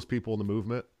 all the coolest people in the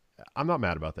movement. I'm not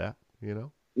mad about that,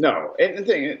 No, and the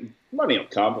thing, money will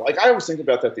come. Like, I was thinking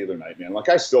about that the other night, man. Like,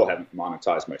 I still haven't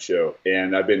monetized my show,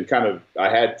 and I've been I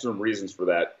had some reasons for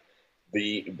that.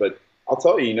 But I'll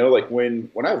tell you, like when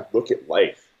I look at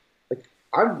life, like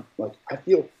I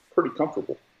feel pretty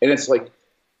comfortable, and it's like,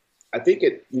 I think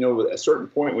at a certain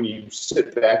point when you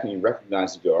sit back and you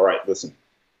recognize and go, all right, listen,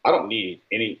 I don't need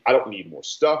more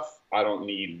stuff. I don't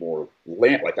need more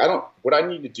land. Like, what I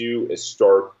need to do is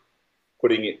start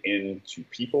putting it into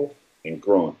people and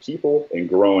growing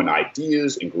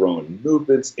ideas and growing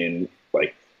movements. And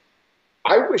like,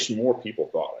 I wish more people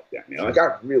thought like that, man. Like,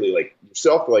 I really, like,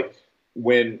 yourself, like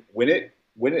when it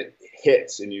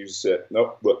hits and you said,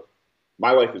 nope, look,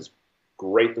 my life is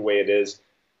great the way it is.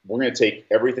 We're going to take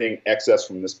everything excess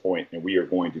from this point and we are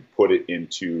going to put it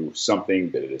into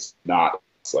something that it is not.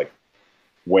 It's like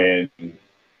when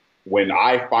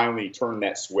I finally turn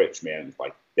that switch, man,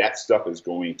 like, that stuff is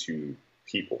going to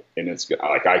people, and it's like,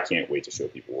 I can't wait to show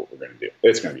people what we're going to do.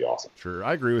 It's going to be awesome. Sure,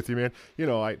 I agree with you, man.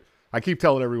 I keep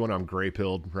telling everyone I'm gray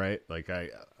pilled, right? Like,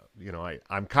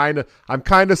 I'm kind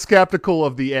of skeptical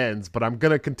of the ends, but I'm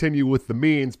going to continue with the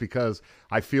means because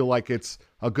I feel like it's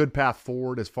a good path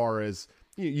forward as far as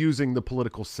using the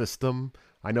political system.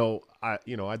 I know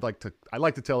I'd like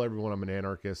to tell everyone I'm an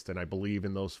anarchist and I believe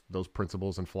in those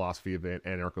principles and philosophy of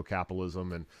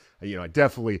anarcho-capitalism. And, I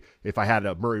definitely, if I had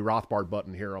a Murray Rothbard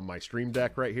button here on my stream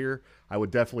deck right here, I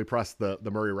would definitely press the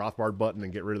Murray Rothbard button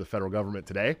and get rid of the federal government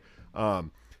today.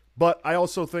 But I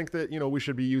also think that, we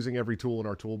should be using every tool in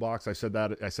our toolbox. I said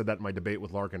that in my debate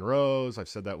with Larkin Rose. I've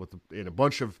said that in a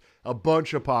bunch of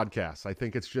podcasts. I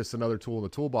think it's just another tool in the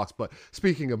toolbox. But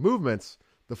speaking of movements,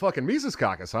 the fucking Mises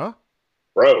Caucus, huh?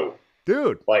 Bro.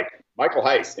 Dude. Like Michael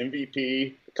Heiss,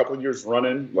 MVP, a couple of years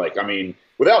running.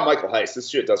 Without Michael Heiss, this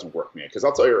shit doesn't work, man. Because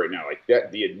I'll tell you right now,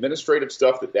 the administrative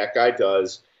stuff that guy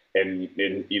does and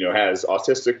has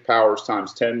autistic powers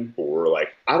times 10 for,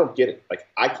 I don't get it.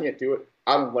 I can't do it.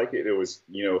 I don't like it. It was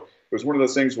one of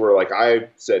those things where I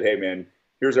said, hey man,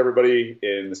 here's everybody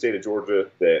in the state of Georgia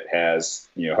that has,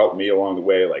 helped me along the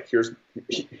way. Here's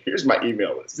my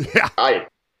email list. Yeah.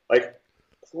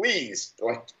 Please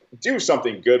do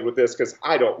something good with this. Cause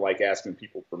I don't like asking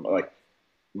people for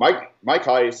Mike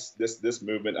Heiss, this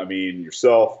movement. I mean,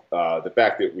 yourself, the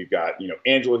fact that we've got,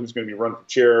 Angela, who's going to be running for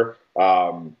chair,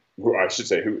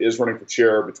 who is running for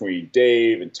chair between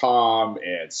Dave and Tom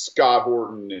and Scott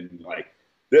Horton and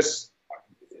this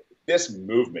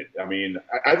movement. I mean,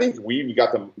 I think we even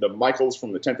got the Michaels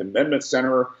from the 10th Amendment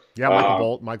Center. Yeah,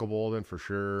 Michael Bolden for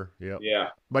sure. Yep. Yeah.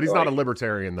 But he's not a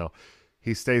libertarian though.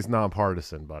 He stays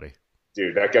nonpartisan, buddy.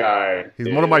 Dude, that guy.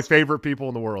 He's one of my favorite people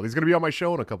in the world. He's going to be on my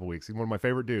show in a couple weeks. He's one of my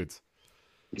favorite dudes.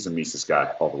 He's a Mises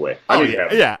guy all the way.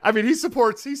 Yeah. I mean, he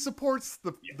supports the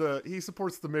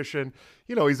mission.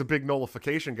 He's a big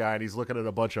nullification guy, and he's looking at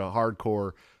a bunch of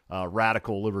hardcore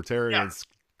radical libertarians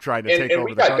trying to take over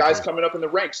the country. And we got guys coming up in the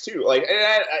ranks too.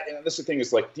 And this is the thing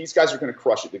is these guys are going to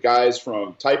crush it. The guys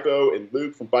from Typo and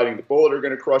Luke from Biting the Bullet are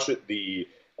going to crush it. The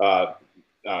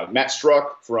Matt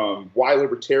Struck from Why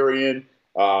Libertarian,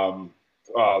 Liberty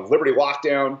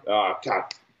Lockdown.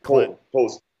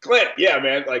 Clint, yeah,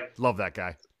 man. Love that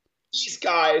guy. These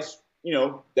guys,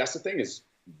 that's the thing is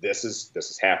this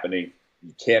is happening.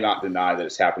 You cannot deny that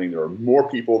it's happening. There are more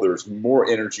people. There's more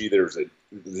energy.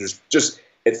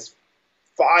 It's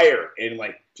fire, and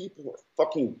people are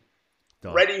fucking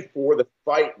ready for the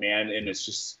fight, man. And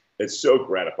it's so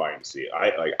gratifying to see it.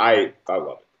 I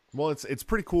love it. Well, it's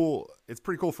pretty cool. It's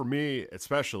pretty cool for me,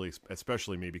 especially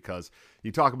me, because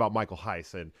you talk about Michael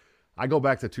Heiss, and I go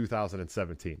back to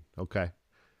 2017. Okay.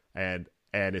 And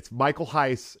it's Michael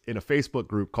Heiss in a Facebook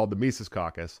group called the Mises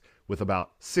Caucus with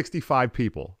about 65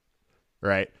 people,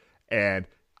 right? And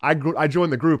I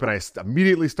joined the group and I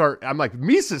immediately I'm like,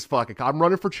 Mises fucking, I'm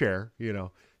running for chair,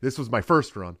 This was my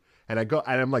first run. And I go,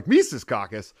 and I'm like, Mises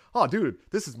Caucus. Oh, dude,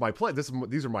 this is my place.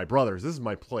 These are my brothers. This is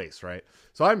my place, right?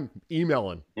 So I'm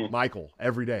emailing Michael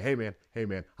every day. Hey,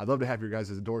 man, I'd love to have your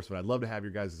guys' endorsement.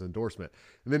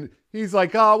 And then he's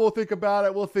like, oh, we'll think about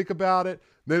it.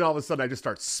 Then all of a sudden, I just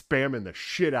start spamming the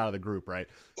shit out of the group, right?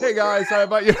 Hey, guys,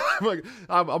 I'm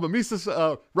a Mises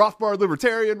Rothbard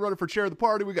libertarian running for chair of the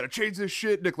party. We got to change this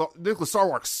shit. Nicholas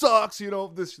Sarwark sucks,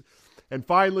 this. And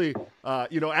finally,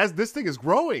 as this thing is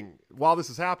growing while this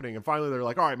is happening, and finally they're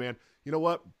like, all right, man, you know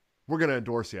what? We're going to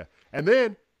endorse you. And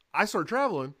then I started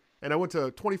traveling, and I went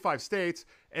to 25 states,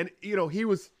 and, he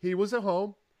was at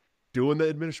home doing the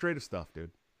administrative stuff,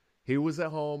 dude. He was at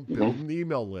home building the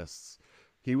email lists.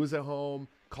 He was at home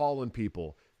calling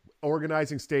people,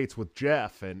 organizing states with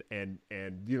Jeff and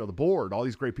the board, all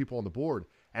these great people on the board.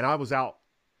 And I was out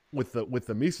with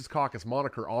the Mises Caucus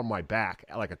moniker on my back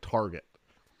like a target,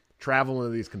 traveling to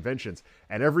these conventions.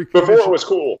 And before it was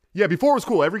cool. Yeah, before it was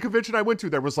cool. Every convention I went to,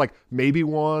 there was maybe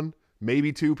one,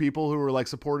 maybe two people who were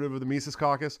supportive of the Mises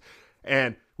Caucus.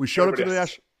 And we showed up to the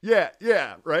national.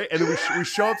 Yeah, right. And then we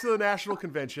show up to the national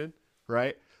convention,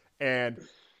 right? And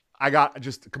I got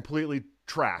just completely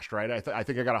trashed, right? I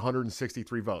think I got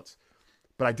 163 votes.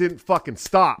 But I didn't fucking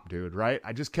stop, dude, right?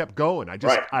 I just kept going.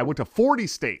 I went to 40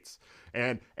 states.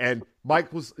 And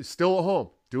Mike was still at home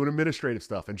doing administrative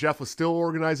stuff, and Jeff was still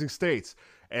organizing states.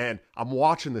 And I'm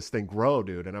watching this thing grow,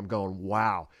 dude, and I'm going,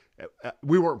 wow.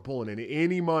 We weren't pulling in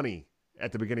any money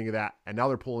at the beginning of that, and now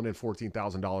they're pulling in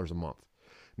 $14,000 a month.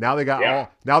 Now they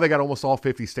got almost all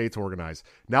 50 states organized.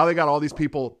 Now they got all these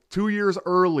people 2 years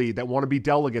early that want to be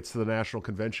delegates to the national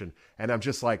convention. And I'm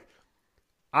just like,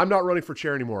 I'm not running for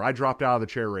chair anymore. I dropped out of the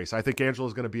chair race. I think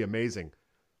Angela's going to be amazing.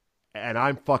 And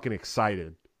I'm fucking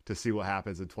excited to see what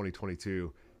happens in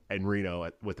 2022 in Reno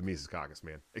with the Mises Caucus,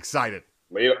 man. Excited.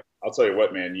 I'll tell you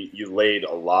what, man, you laid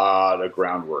a lot of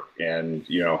groundwork, and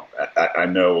I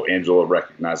know Angela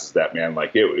recognizes that, man.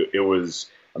 Like it was.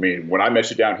 I mean, when I met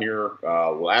you down here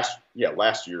last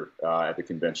year at the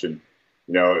convention,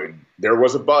 there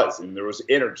was a buzz and there was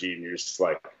energy, and you're just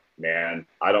like, man,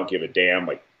 I don't give a damn.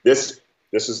 Like this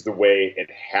is the way it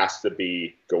has to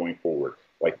be going forward.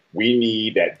 Like we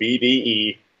need that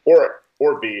BDE or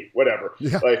B, whatever.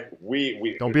 Yeah. Like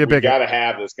we don't be a bigot. We gotta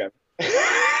have this kind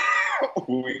of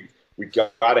we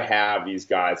gotta have these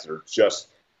guys that are just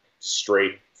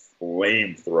straight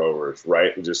flamethrowers,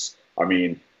 right?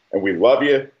 And we love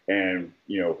you, and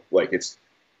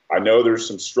I know there's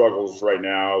some struggles right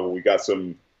now. We got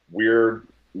some weird,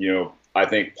 I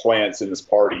think plants in this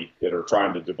party that are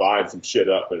trying to divide some shit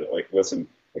up. But listen,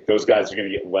 those guys are going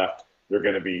to get left. They're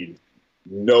going to be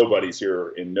nobody's here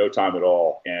in no time at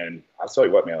all. And I'll tell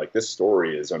you what, man, this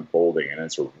story is unfolding, and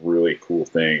it's a really cool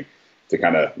thing to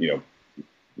kind of,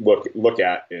 look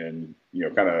at and,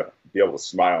 kind of be able to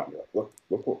smile and be like,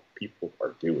 look what people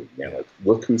are doing, man.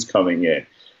 Look who's coming in.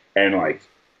 And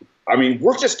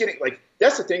we're just getting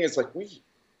that's the thing is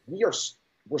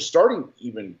we're starting to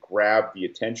even grab the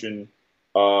attention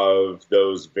of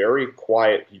those very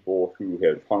quiet people who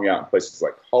have hung out in places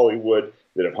like Hollywood,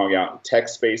 that have hung out in tech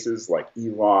spaces like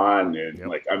Elon, and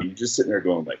you're just sitting there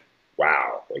going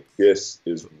wow, this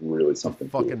is really something.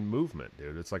 It's a fucking movement,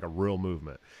 dude. It's like a real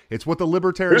movement. It's what the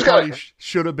Libertarian Party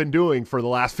should have been doing for the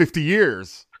last 50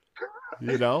 years.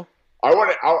 I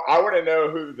want to know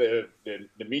who the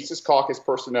Mises Caucus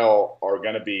personnel are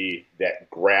going to be that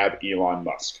grab Elon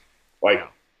Musk.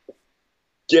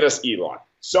 Get us Elon.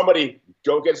 Somebody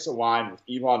go get us a line with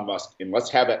Elon Musk, and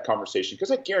let's have that conversation. Because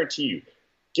I guarantee you,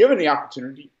 given the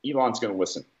opportunity, Elon's going to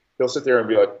listen. He'll sit there and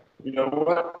be like, you know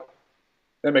what?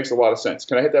 That makes a lot of sense.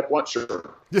 Can I hit that blunt?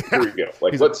 Sure. Yeah. Here we go.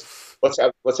 Let's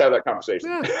have that conversation.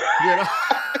 Yeah.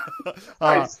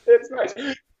 Nice. It's nice.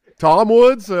 Tom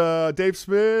Woods, Dave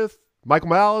Smith, Michael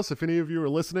Malice, if any of you are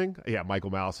listening. Yeah, Michael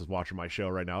Malice is watching my show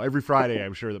right now. Every Friday,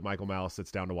 I'm sure that Michael Malice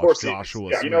sits down to watch Joshua.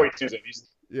 Yeah,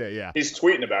 Smith. He's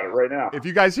tweeting about it right now. If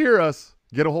you guys hear us,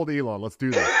 get a hold of Elon. Let's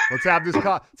do this. Let's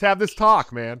have this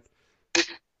talk, man.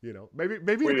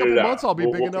 Maybe in a couple months I'll be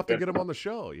big enough to get him on the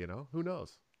show. Who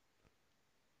knows?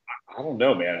 I don't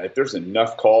know, man. If there's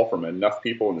enough call from enough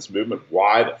people in this movement,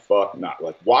 why the fuck not?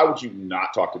 Why would you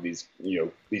not talk to these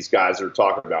guys that are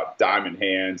talking about diamond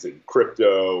hands and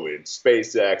crypto and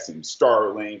SpaceX and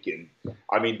Starlink and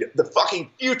the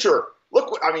fucking future?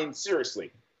 Seriously.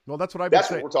 Well, that's what I've been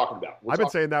saying. That's what we're talking about. I've been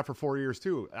saying that for 4 years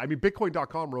too.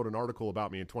 Bitcoin.com wrote an article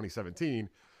about me in 2017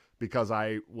 because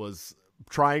I was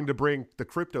trying to bring the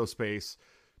crypto space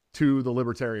to the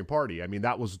Libertarian Party.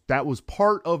 That was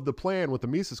part of the plan with the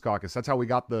Mises Caucus. That's how we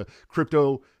got the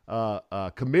crypto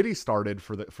committee started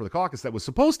for the caucus. That was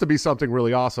supposed to be something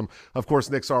really awesome. Of course,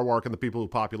 Nick Sarwark and the people who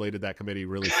populated that committee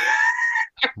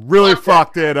really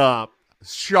fucked it up.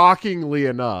 Shockingly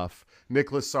enough,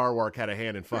 Nicholas Sarwark had a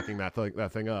hand in fucking that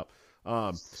thing up.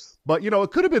 But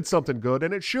it could have been something good,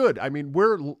 and it should.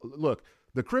 Look,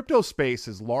 the crypto space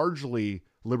is largely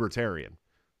libertarian.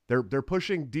 They're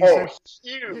pushing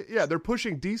they're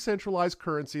pushing decentralized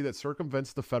currency that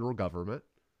circumvents the federal government.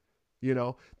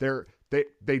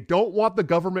 They don't want the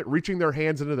government reaching their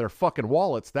hands into their fucking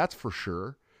wallets, that's for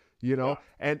sure.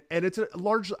 And it's a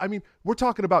large we're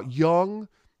talking about young,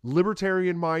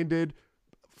 libertarian minded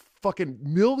fucking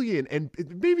million and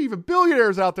maybe even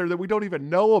billionaires out there that we don't even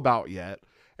know about yet.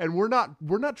 And we're not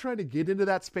trying to get into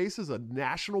that space as a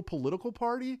national political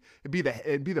party and be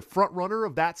the front runner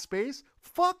of that space.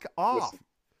 Fuck off.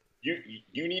 Listen,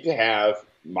 you need to have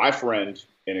my friend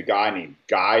and a guy named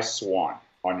Guy Swan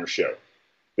on your show.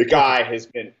 The guy has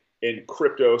been in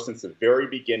crypto since the very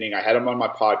beginning. I had him on my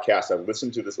podcast. I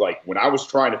listened to this when I was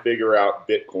trying to figure out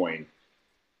Bitcoin.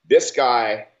 This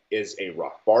guy is a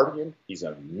Rothbardian. He's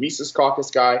a Mises Caucus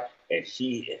guy, and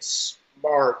he is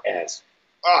smart as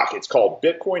fuck. It's called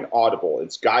Bitcoin Audible.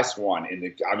 It's Guy Swan.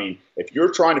 And if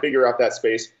you're trying to figure out that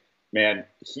space, man,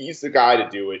 he's the guy to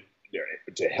do it,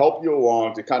 to help you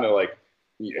along, to kind of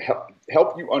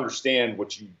help you understand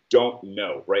what you don't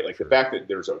know, right? The fact that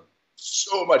there's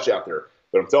so much out there.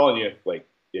 But I'm telling you,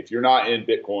 if you're not in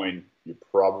Bitcoin, you're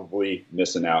probably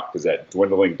missing out, because that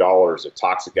dwindling dollar is a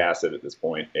toxic asset at this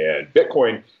point. And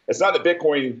Bitcoin, it's not that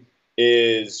Bitcoin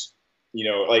is,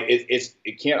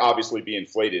 it can't obviously be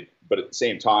inflated, but at the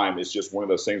same time, it's just one of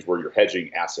those things where you're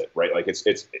hedging asset, right?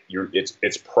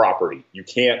 It's property. You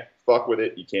can't fuck with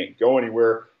it. You can't go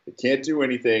anywhere. You can't do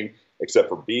anything except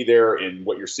for be there. And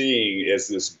what you're seeing is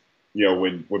this,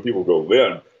 when people go,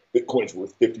 man, Bitcoin's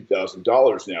worth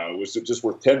 $50,000 now. It was just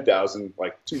worth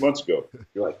 $10,000 2 months ago.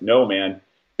 You're like, no, man,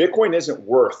 Bitcoin isn't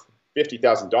worth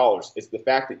 $50,000. It's the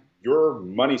fact that your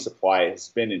money supply has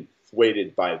been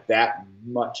inflated by that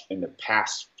much in the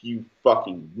past few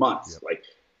fucking months. Yep. Like,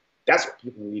 that's what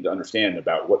people need to understand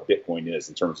about what Bitcoin is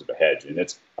in terms of a hedge. And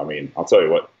it's, I mean, I'll tell you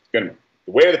what, it's going to be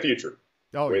the way of the future.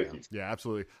 Oh yeah, yeah,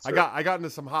 absolutely. Sure. I got into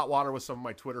some hot water with some of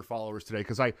my Twitter followers today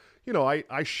because I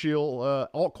shill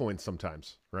altcoins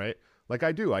sometimes, right? Like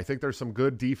I do. I think there's some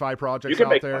good DeFi projects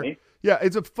out there. Money. Yeah,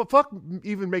 it's a fuck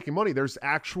even making money. There's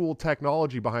actual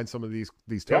technology behind some of these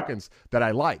tokens that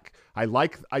I like. I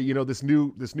like this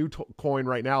new coin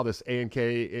right now, this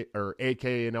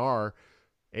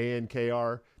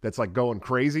ANKR that's like going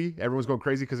crazy. Everyone's going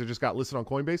crazy because it just got listed on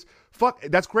Coinbase. Fuck,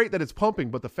 that's great that it's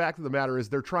pumping, but the fact of the matter is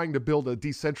they're trying to build a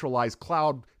decentralized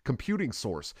cloud computing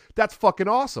source. That's fucking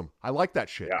awesome. I like that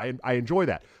shit. Yeah. I enjoy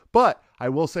that. But I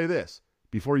will say this,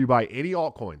 before you buy any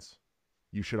altcoins,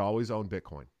 you should always own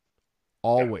Bitcoin.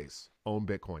 Always own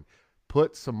Bitcoin.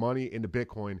 Put some money into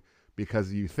Bitcoin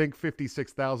because you think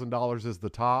 $56,000 is the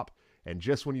top, and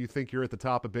just when you think you're at the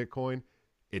top of Bitcoin,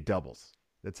 it doubles.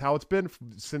 That's how it's been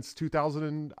since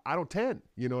 2010.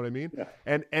 You know what I mean? Yeah.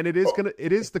 And it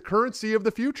is the currency of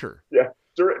the future. Yeah.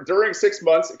 During 6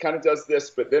 months, it kind of does this,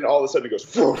 but then all of a sudden it goes,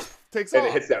 takes off.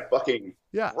 It hits that fucking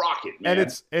rocket, man.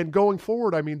 And going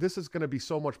forward, I mean, this is going to be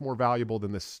so much more valuable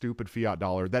than this stupid fiat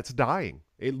dollar that's dying.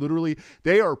 It literally,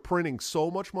 they are printing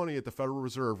so much money at the Federal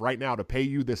Reserve right now to pay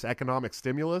you this economic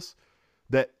stimulus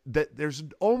that there's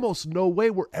almost no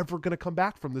way we're ever going to come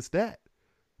back from this debt.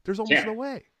 There's almost no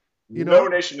way. No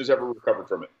nation has ever recovered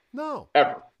from it. No.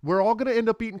 Ever. We're all going to end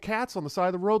up eating cats on the side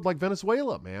of the road like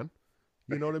Venezuela, man.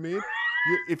 You know what I mean?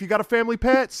 If you got a family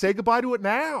pet, say goodbye to it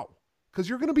now because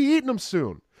you're going to be eating them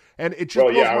soon. And it just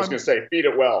I was going to say, feed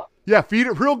it well. Yeah, feed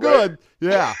it real good.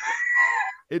 Right? Yeah.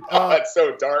 That's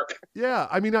so dark. Yeah,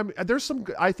 I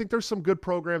think there's some good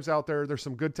programs out there. There's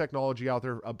some good technology out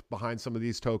there behind some of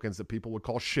these tokens that people would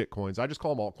call shit coins. I just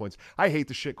call them altcoins. I hate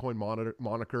the shit coin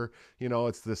moniker.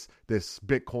 It's this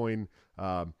Bitcoin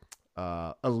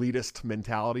elitist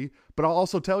mentality. But I'll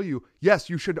also tell you, yes,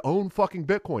 you should own fucking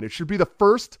Bitcoin. It should be the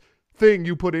first thing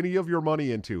you put any of your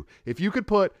money into. If you could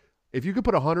put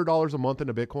 $100 a month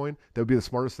into Bitcoin, that would be the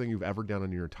smartest thing you've ever done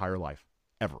in your entire life,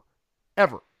 ever.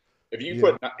 If you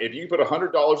put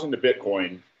 $100 into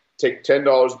Bitcoin, take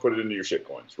 $10 and put it into your shit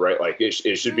coins, right? Like it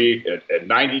should be a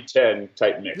 90-10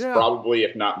 type mix, probably,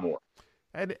 if not more.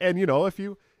 And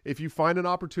if you find an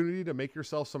opportunity to make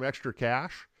yourself some extra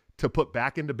cash to put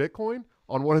back into Bitcoin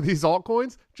on one of these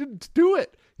altcoins, just do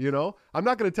it. I'm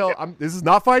not going to tell. This is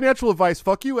not financial advice.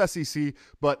 Fuck you, SEC.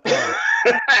 But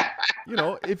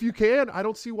if you can, I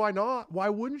don't see why not. Why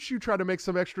wouldn't you try to make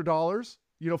some extra dollars?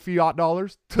 Fiat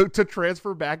dollars to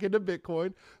transfer back into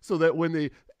Bitcoin so that when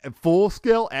the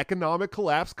full-scale economic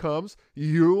collapse comes,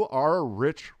 you are a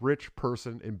rich, rich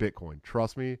person in Bitcoin.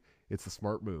 Trust me, it's a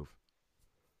smart move.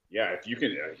 Yeah, if you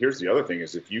can, here's the other thing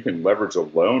is if you can leverage a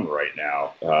loan right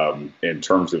now in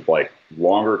terms of like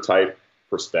longer type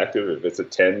perspective, if it's a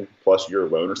 10+ year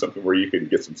loan or something where you can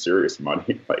get some serious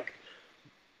money, like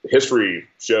history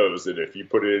shows that if you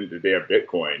put it into damn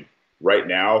Bitcoin, right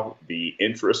now, the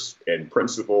interest and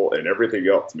principal and everything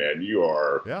else, man, you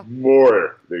are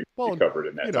more than covered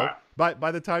in that time.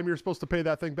 By the time you're supposed to pay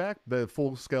that thing back, the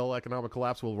full-scale economic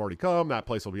collapse will have already come. That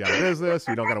place will be out of business.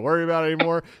 You don't got to worry about it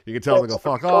anymore. You can tell them to go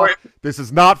fuck off. This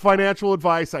is not financial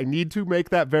advice. I need to make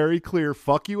that very clear.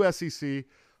 Fuck you, SEC.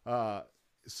 But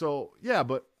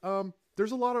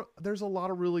there's a lot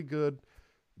of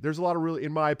really,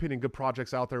 in my opinion, good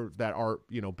projects out there that are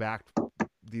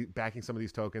backing some of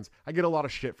these tokens. I get a lot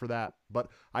of shit for that, but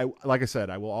like I said,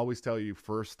 I will always tell you,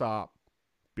 first stop,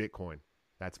 Bitcoin.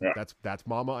 That's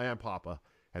mama and papa,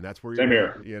 and that's where you're and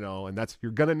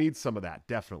you're gonna need some of that.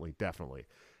 Definitely.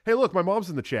 Hey, look, my mom's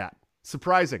in the chat.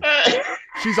 Surprising.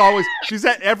 She's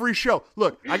at every show.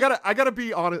 Look, I gotta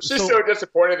be honest. She's so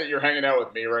disappointed that you're hanging out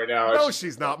with me right now. No,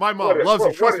 she's not. My mom loves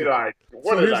you. Trust me.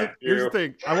 What did I do? Here's the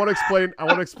thing. I want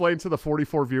to explain to the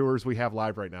 44 viewers we have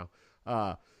live right now.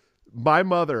 My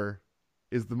mother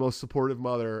is the most supportive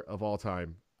mother of all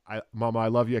time. Mama, I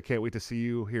love you. I can't wait to see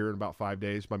you here in about 5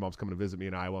 days. My mom's coming to visit me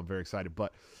in Iowa. I'm very excited.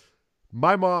 But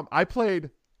my mom, I played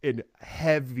in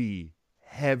heavy,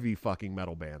 heavy fucking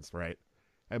metal bands, right?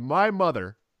 And my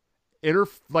mother, in her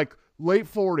late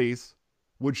 40s,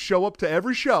 would show up to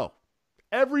every show,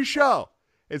 and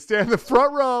stand in the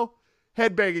front row,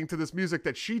 headbanging to this music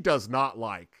that she does not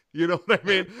like. You know what I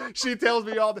mean? She tells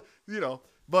me all the,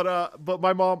 But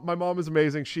my mom is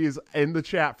amazing. She is in the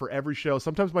chat for every show.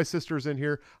 Sometimes my sister's in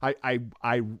here. I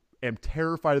am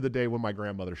terrified of the day when my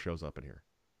grandmother shows up in here.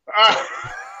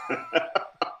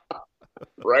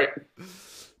 Right.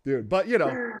 dude. But you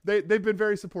know, they've been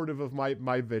very supportive of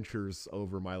my ventures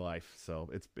over my life. So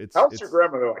it's. How's your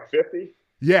grandmother? Like 50?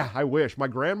 Yeah, I wish. My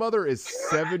grandmother is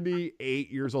 78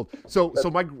 years old. So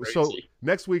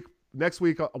next week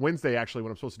Wednesday, actually, when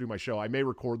I'm supposed to do my show, I may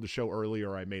record the show early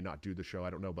or I may not do the show.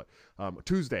 I don't know. But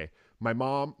Tuesday, my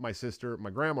mom, my sister, my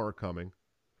grandma are coming.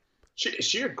 Is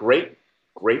she a great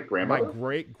grandmother? My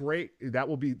great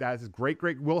that is great.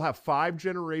 We'll have 5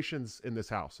 generations in this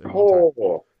house.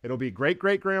 It'll be great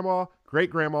grandma,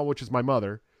 which is my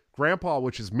mother, grandpa,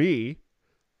 which is me,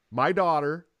 my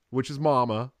daughter, which is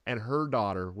mama, and her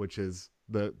daughter, which is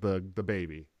the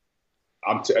baby.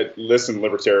 Listen,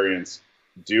 libertarians,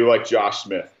 do like Josh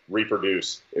Smith,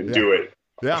 reproduce and do it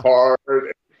hard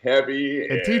and heavy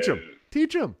and teach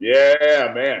them.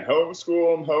 Yeah, man,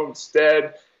 homeschool them,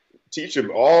 homestead, teach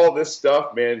them all this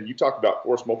stuff, man. You talk about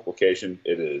forced multiplication,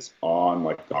 it is on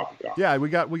like Donkey Kong. Yeah, we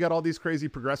got all these crazy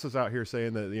progressives out here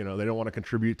saying that they don't want to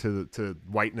contribute to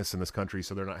whiteness in this country,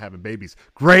 so they're not having babies.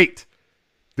 Great.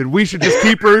 Then we should just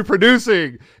keep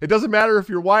reproducing. It doesn't matter if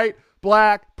you're white,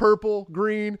 black, purple,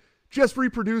 green. Just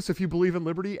reproduce if you believe in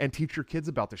liberty and teach your kids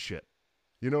about the shit.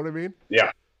 You know what I mean?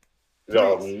 Yeah.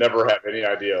 They'll never have any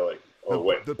idea. Like,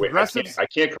 I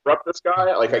can't corrupt this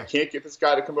guy. Like, I can't get this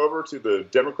guy to come over to the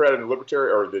Democrat and the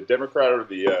Libertarian or the Democrat or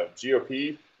the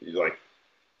GOP. Like,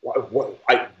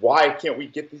 why can't we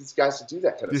get these guys to do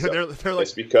that kind of stuff? They're like,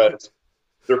 it's because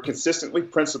they're consistently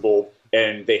principled,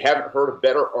 and they haven't heard a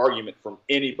better argument from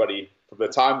anybody from the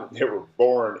time that they were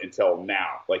born until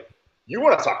now. Like, you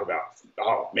want to talk about,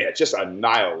 just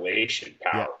annihilation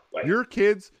power. Yeah. Like, your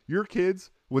kids,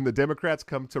 when the Democrats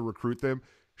come to recruit them,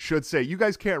 should say, you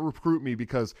guys can't recruit me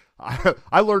because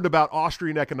I learned about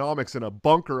Austrian economics in a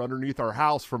bunker underneath our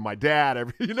house from my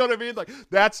dad. You know what I mean? Like,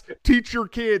 teach your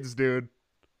kids, dude.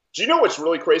 Do you know what's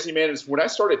really crazy, man, is when I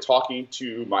started talking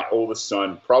to my oldest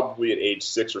son, probably at age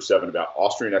 6 or 7, about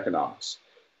Austrian economics,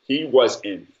 he was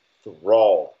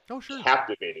enthralled,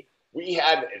 captivated. We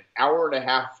had an hour and a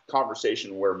half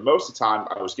conversation where most of the time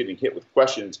I was getting hit with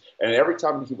questions, and every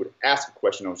time he would ask a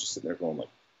question, I was just sitting there going like,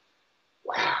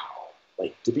 wow,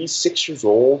 like to be 6 years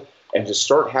old and to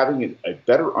start having a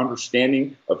better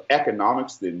understanding of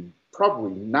economics than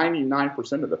probably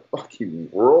 99% of the fucking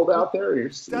world out there. You're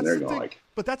sitting there going like,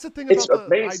 but that's the thing about the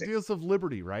amazing. Ideas of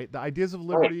liberty, right? The ideas of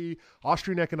liberty,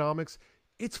 Austrian economics,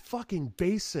 it's fucking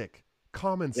basic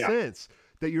common sense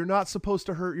that you're not supposed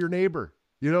to hurt your neighbor.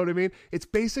 You know what I mean? It's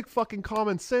basic fucking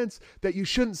common sense that you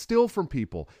shouldn't steal from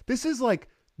people. This is like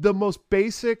the most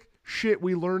basic shit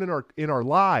we learn in our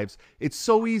lives. It's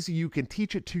so easy you can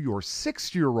teach it to your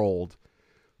 6-year-old,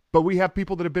 but we have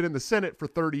people that have been in the Senate for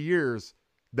 30 years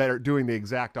that are doing the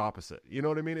exact opposite. You know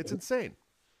what I mean? It's insane.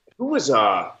 Who was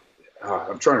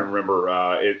I'm trying to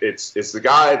remember. It's the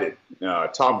guy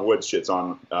that Tom Woods shits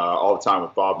on all the time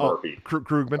with Bob Murphy.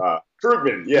 Krugman.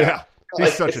 Krugman, yeah.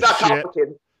 He's such it's not shit.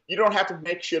 Complicated. You don't have to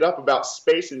make shit up about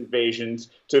space invasions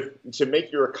to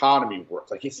make your economy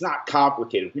work. Like, it's not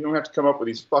complicated. We don't have to come up with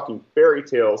these fucking fairy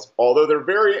tales, although they're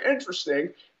very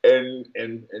interesting and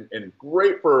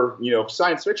great for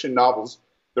science fiction novels.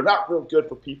 They're not real good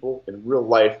for people in real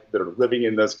life that are living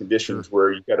in those conditions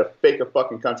where you got to fake a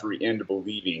fucking country into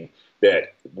believing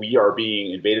that we are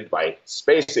being invaded by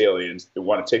space aliens that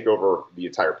want to take over the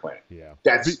entire planet. Yeah,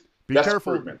 that's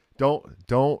careful. Krugman.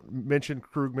 Don't mention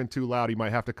Krugman too loud. He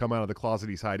might have to come out of the closet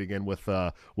he's hiding in with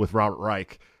Robert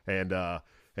Reich, and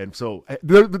so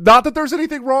not that there's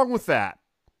anything wrong with that.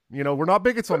 We're not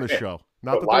bigots on this show.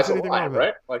 Not that there's anything wrong with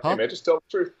right? that. Like, hey, man, just tell the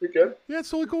truth. You're good. Yeah,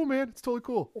 it's totally cool, man. It's totally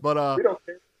cool. But we don't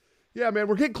care. Yeah, man,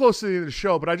 we're getting close to the end of the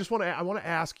show. But I want to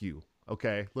ask you.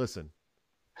 Okay, listen.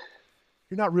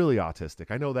 You're not really autistic.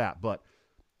 I know that, but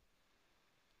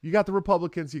you got the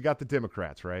Republicans, you got the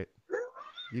Democrats, right?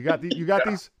 You got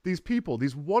these people,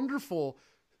 these wonderful,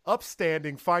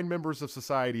 upstanding, fine members of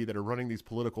society that are running these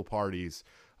political parties,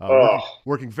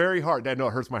 working very hard. I know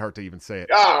it hurts my heart to even say it.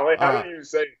 Wait, how do you even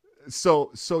say it?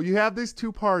 So you have these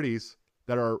two parties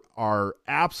that are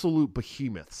absolute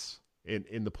behemoths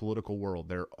in the political world.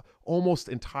 They're almost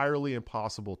entirely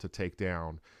impossible to take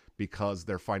down because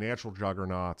they're financial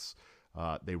juggernauts.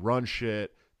 They run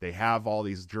shit. They have all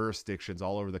these jurisdictions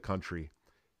all over the country.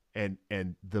 And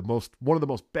one of the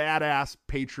most badass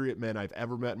patriot men I've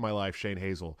ever met in my life, Shane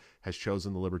Hazel, has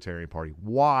chosen the Libertarian Party.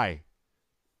 Why,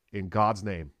 in God's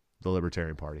name, the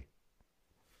Libertarian Party?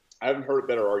 I haven't heard a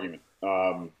better argument.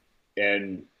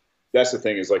 And that's the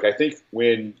thing is, like, I think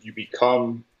when you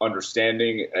become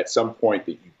understanding at some point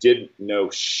that you didn't know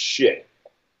shit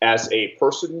as a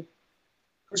person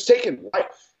who's taken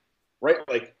life, right?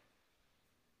 Like,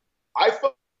 I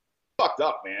fucked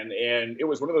up, man. And it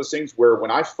was one of those things where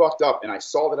when I fucked up and I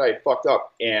saw that I had fucked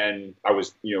up and I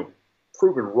was,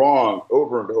 proven wrong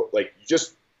over and over, like,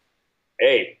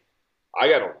 hey, I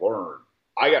got to learn.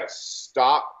 I got to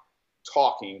stop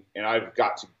talking, and I've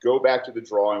got to go back to the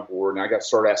drawing board, and I got to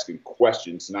start asking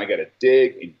questions, and I got to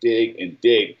dig and dig and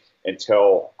dig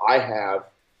until I have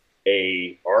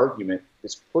a argument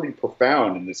that's pretty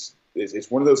profound. And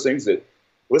it's one of those things that,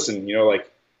 listen,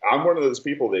 like, I'm one of those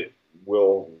people that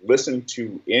will listen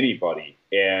to anybody,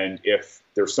 and if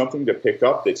there's something to pick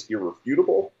up that's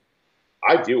irrefutable,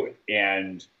 I do it.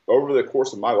 And over the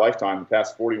course of my lifetime, the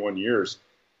past 41 years,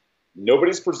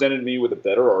 nobody's presented me with a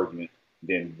better argument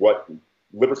than what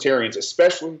libertarians,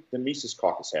 especially the Mises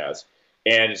Caucus, has.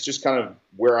 And it's just kind of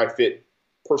where I fit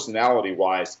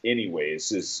personality-wise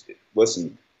anyways, is,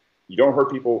 listen, you don't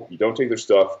hurt people, you don't take their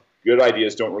stuff, good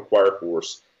ideas don't require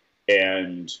force,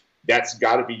 and that's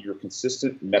got to be your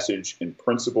consistent message and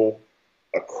principle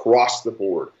across the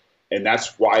board. And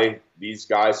that's why these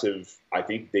guys I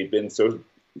think they've been so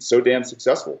damn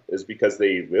successful, is because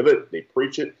they live it, they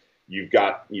preach it. You've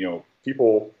got,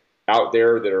 people out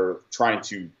there that are trying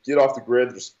to get off the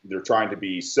grid. They're trying to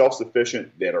be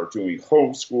self-sufficient, that are doing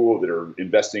homeschool, that are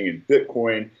investing in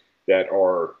Bitcoin, that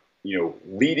are,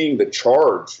 leading the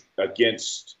charge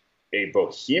against a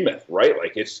behemoth, right?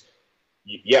 Like, it's,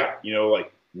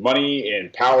 like money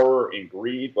and power and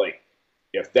greed. Like,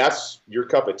 if that's your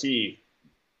cup of tea,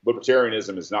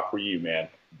 libertarianism is not for you, man.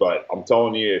 But I'm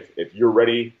telling you, if you're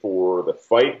ready for the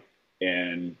fight,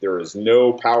 and there is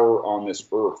no power on this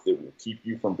earth that will keep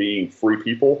you from being free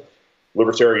people,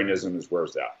 libertarianism is where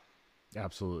it's at.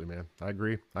 Absolutely, man. I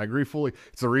agree fully.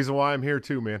 It's the reason why I'm here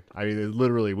too, man. I mean,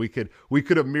 literally, we could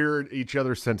have mirrored each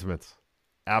other's sentiments.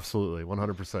 Absolutely,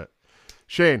 100%.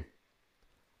 Shane,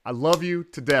 I love you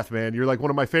to death, man. You're like one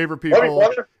of my favorite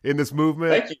people in this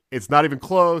movement. Thank you. It's not even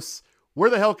close. Where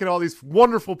the hell can all these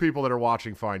wonderful people that are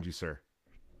watching find you, sir?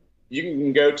 You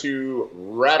can go to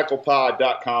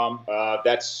radicalpod.com.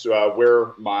 That's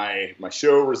where my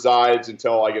show resides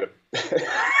until I get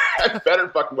a better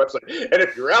fucking website. And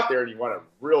if you're out there and you want a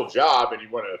real job and you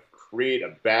want to create a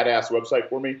badass website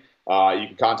for me, you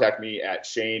can contact me at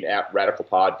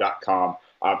shane@radicalpod.com.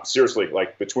 Seriously,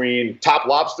 like, between Top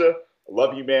Lobster, I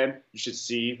love you, man. You should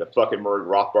see the fucking Murray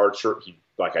Rothbard shirt. It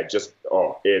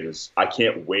is. I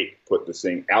can't wait to put this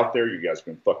thing out there. You guys are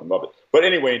going to fucking love it. But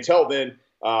anyway, until then,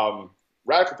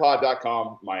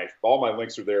 radicalpod.com. All my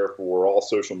links are there for all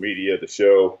social media, the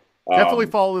show. Definitely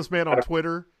follow this man on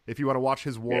Twitter if you want to watch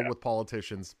his war with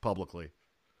politicians publicly.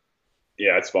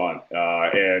 Yeah, it's fun.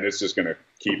 And it's just going to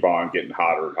keep on getting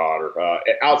hotter and hotter.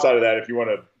 Outside of that, if you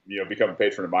want to, become a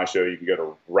patron of my show, you can go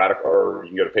to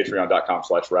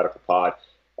patreon.com/radicalpod.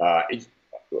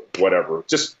 Whatever.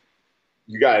 Just,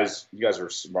 you guys are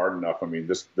smart enough. I mean,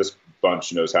 this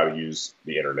bunch knows how to use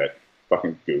the internet.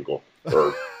 Fucking Google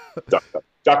or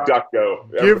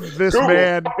DuckDuckGo. Give this Google.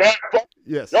 man.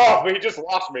 Yes. Oh, he just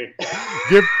lost me.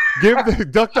 give the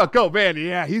DuckDuckGo, man.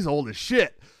 Yeah, he's old as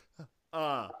shit.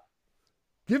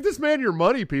 Give this man your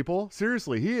money, people.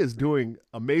 Seriously, he is doing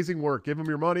amazing work. Give him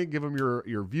your money. Give him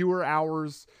your viewer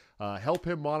hours. Help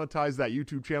him monetize that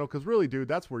YouTube channel, because really, dude,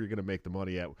 that's where you're going to make the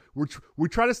money at. We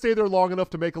try to stay there long enough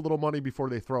to make a little money before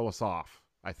they throw us off.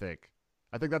 I think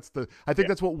that's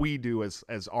what we do as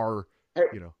our, Hey,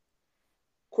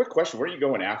 quick question: where are you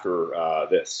going after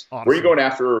this? Odyssey. Where are you going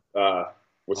after?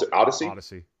 Was it Odyssey?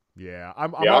 Odyssey. Yeah,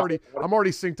 I'm already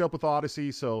synced up with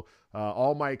Odyssey, so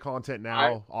all my content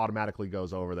now automatically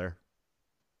goes over there.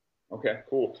 Okay,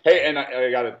 cool. Hey, and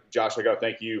Josh, I gotta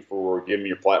thank you for giving me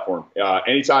your platform.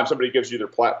 Anytime somebody gives you their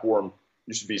platform,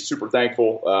 you should be super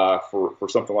thankful for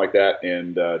something like that.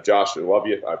 And Josh, I love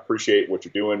you. I appreciate what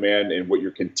you're doing, man, and what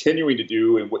you're continuing to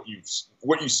do, and what you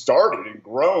started and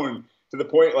grown to the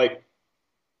point, like,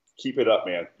 keep it up,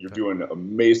 man. You're doing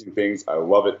amazing things. I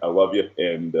love it. I love you.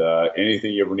 And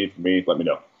anything you ever need from me, let me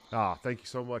know. Thank you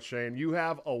so much, Shane. You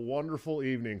have a wonderful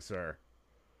evening, sir.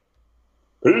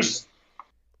 Peace.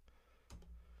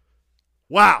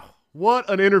 Wow, what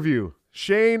an interview.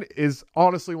 Shane is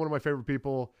honestly one of my favorite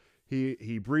people.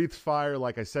 He breathes fire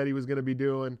like I said he was going to be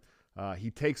doing.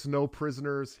 He takes no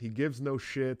prisoners. He gives no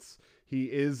shits. He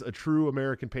is a true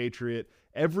American patriot.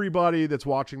 Everybody that's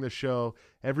watching this show,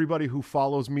 everybody who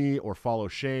follows me or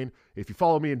follows Shane, if you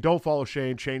follow me and don't follow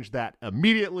Shane, change that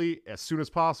immediately as soon as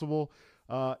possible.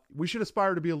 We should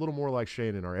aspire to be a little more like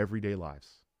Shane in our everyday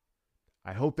lives.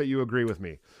 I hope that you agree with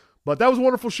me. But that was a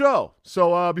wonderful show.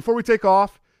 So before we take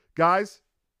off, guys,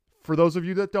 for those of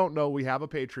you that don't know, we have a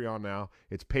Patreon now.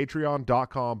 It's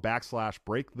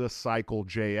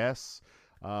patreon.com/breakthecyclejs.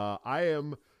 I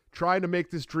am trying to make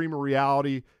this dream a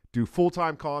reality. do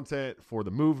full-time content for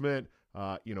the movement,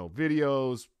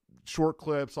 videos, short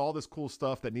clips, all this cool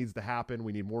stuff that needs to happen.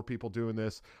 We need more people doing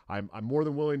this. I'm more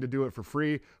than willing to do it for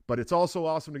free, but it's also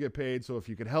awesome to get paid. So if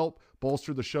you can help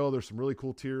bolster the show, there's some really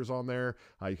cool tiers on there.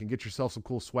 You can get yourself some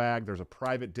cool swag. There's a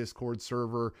private Discord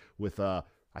server with, I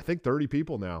think 30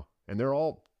 people now, and they're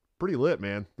all pretty lit,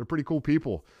 man. They're pretty cool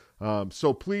people.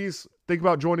 So please think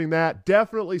about joining that.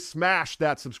 Definitely smash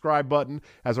that subscribe button.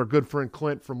 As our good friend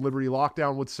Clint from Liberty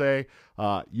Lockdown would say,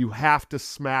 you have to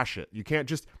smash it. You can't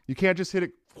just hit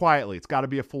it quietly. It's got to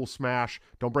be a full smash.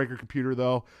 Don't break your computer,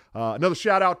 though. Another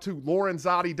shout out to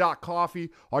Lorenzotti.coffee.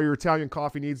 All your Italian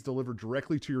coffee needs delivered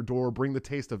directly to your door. Bring the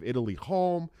taste of Italy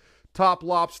home.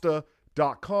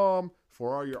 TopLobster.com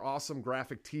for all your awesome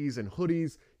graphic tees and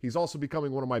hoodies. He's also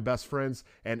becoming one of my best friends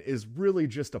and is really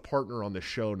just a partner on the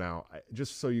show now.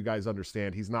 Just so you guys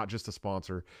understand, he's not just a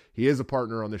sponsor. He is a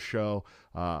partner on the show.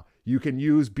 You can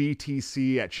use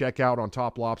BTC at checkout on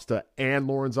Top Lobster and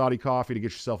Lorenzotti Coffee to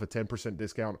get yourself a 10%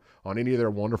 discount on any of their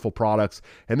wonderful products.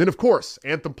 And then, of course,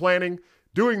 Anthem Planning,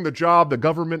 doing the job the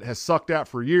government has sucked at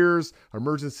for years,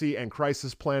 emergency and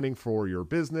crisis planning for your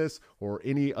business or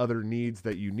any other needs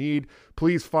that you need.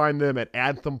 Please find them at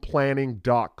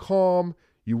anthemplanning.com.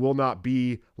 You will not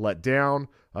be let down.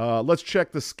 Let's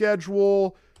check the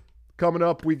schedule. Coming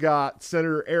up, we got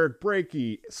Senator Eric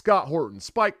Brakey, Scott Horton,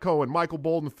 Spike Cohen, Michael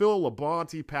Bolden, Phil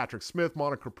Labonte, Patrick Smith,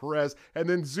 Monica Perez, and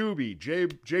then Zuby,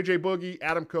 JJ Boogie,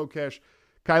 Adam Kokesh,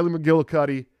 Kylie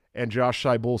McGillicuddy, and Josh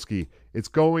Cybulski. It's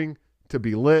going to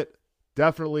be lit.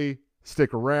 Definitely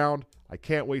stick around. I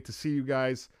can't wait to see you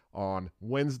guys on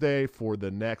Wednesday for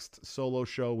the next solo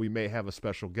show. We may have a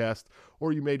special guest,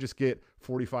 or you may just get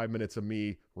 45 minutes of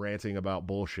me ranting about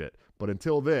bullshit. But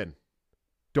until then,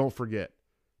 don't forget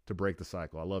to break the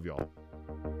cycle. I love y'all.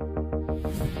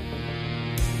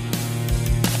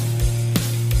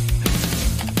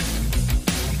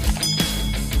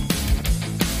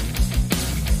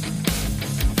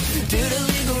 Due to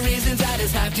legal reasons, I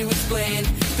just have to explain.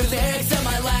 The lyrics of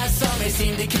my last song may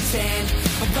seem to contain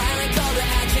a violent call to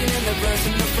action in the verse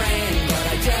and refrain, but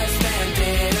I just meant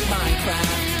it in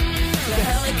Minecraft. The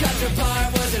helicopter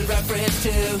part was in reference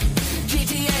to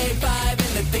GTA 5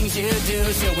 and the things you do.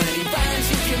 So any violence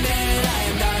you commit, I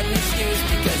am not an excuse,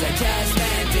 because I just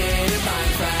meant it in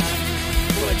Minecraft.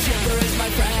 Well, Chipper is my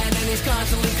friend and he's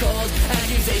constantly cold.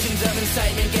 Accusations of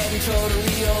incitement getting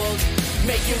totally old.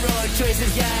 Make your own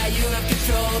choices, yeah, you have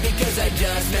control, because I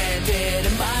just meant it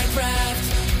in Minecraft.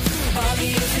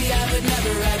 Obviously, I would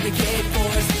never advocate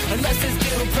force, unless there's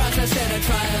due process and a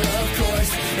trial, of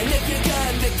course. And if you're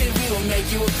convicted, we will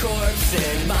make you a corpse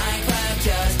in Minecraft,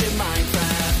 just in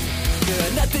Minecraft.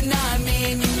 Nothing I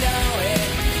mean, you know it.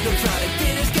 No product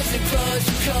finished, cause it closed,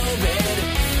 you COVID.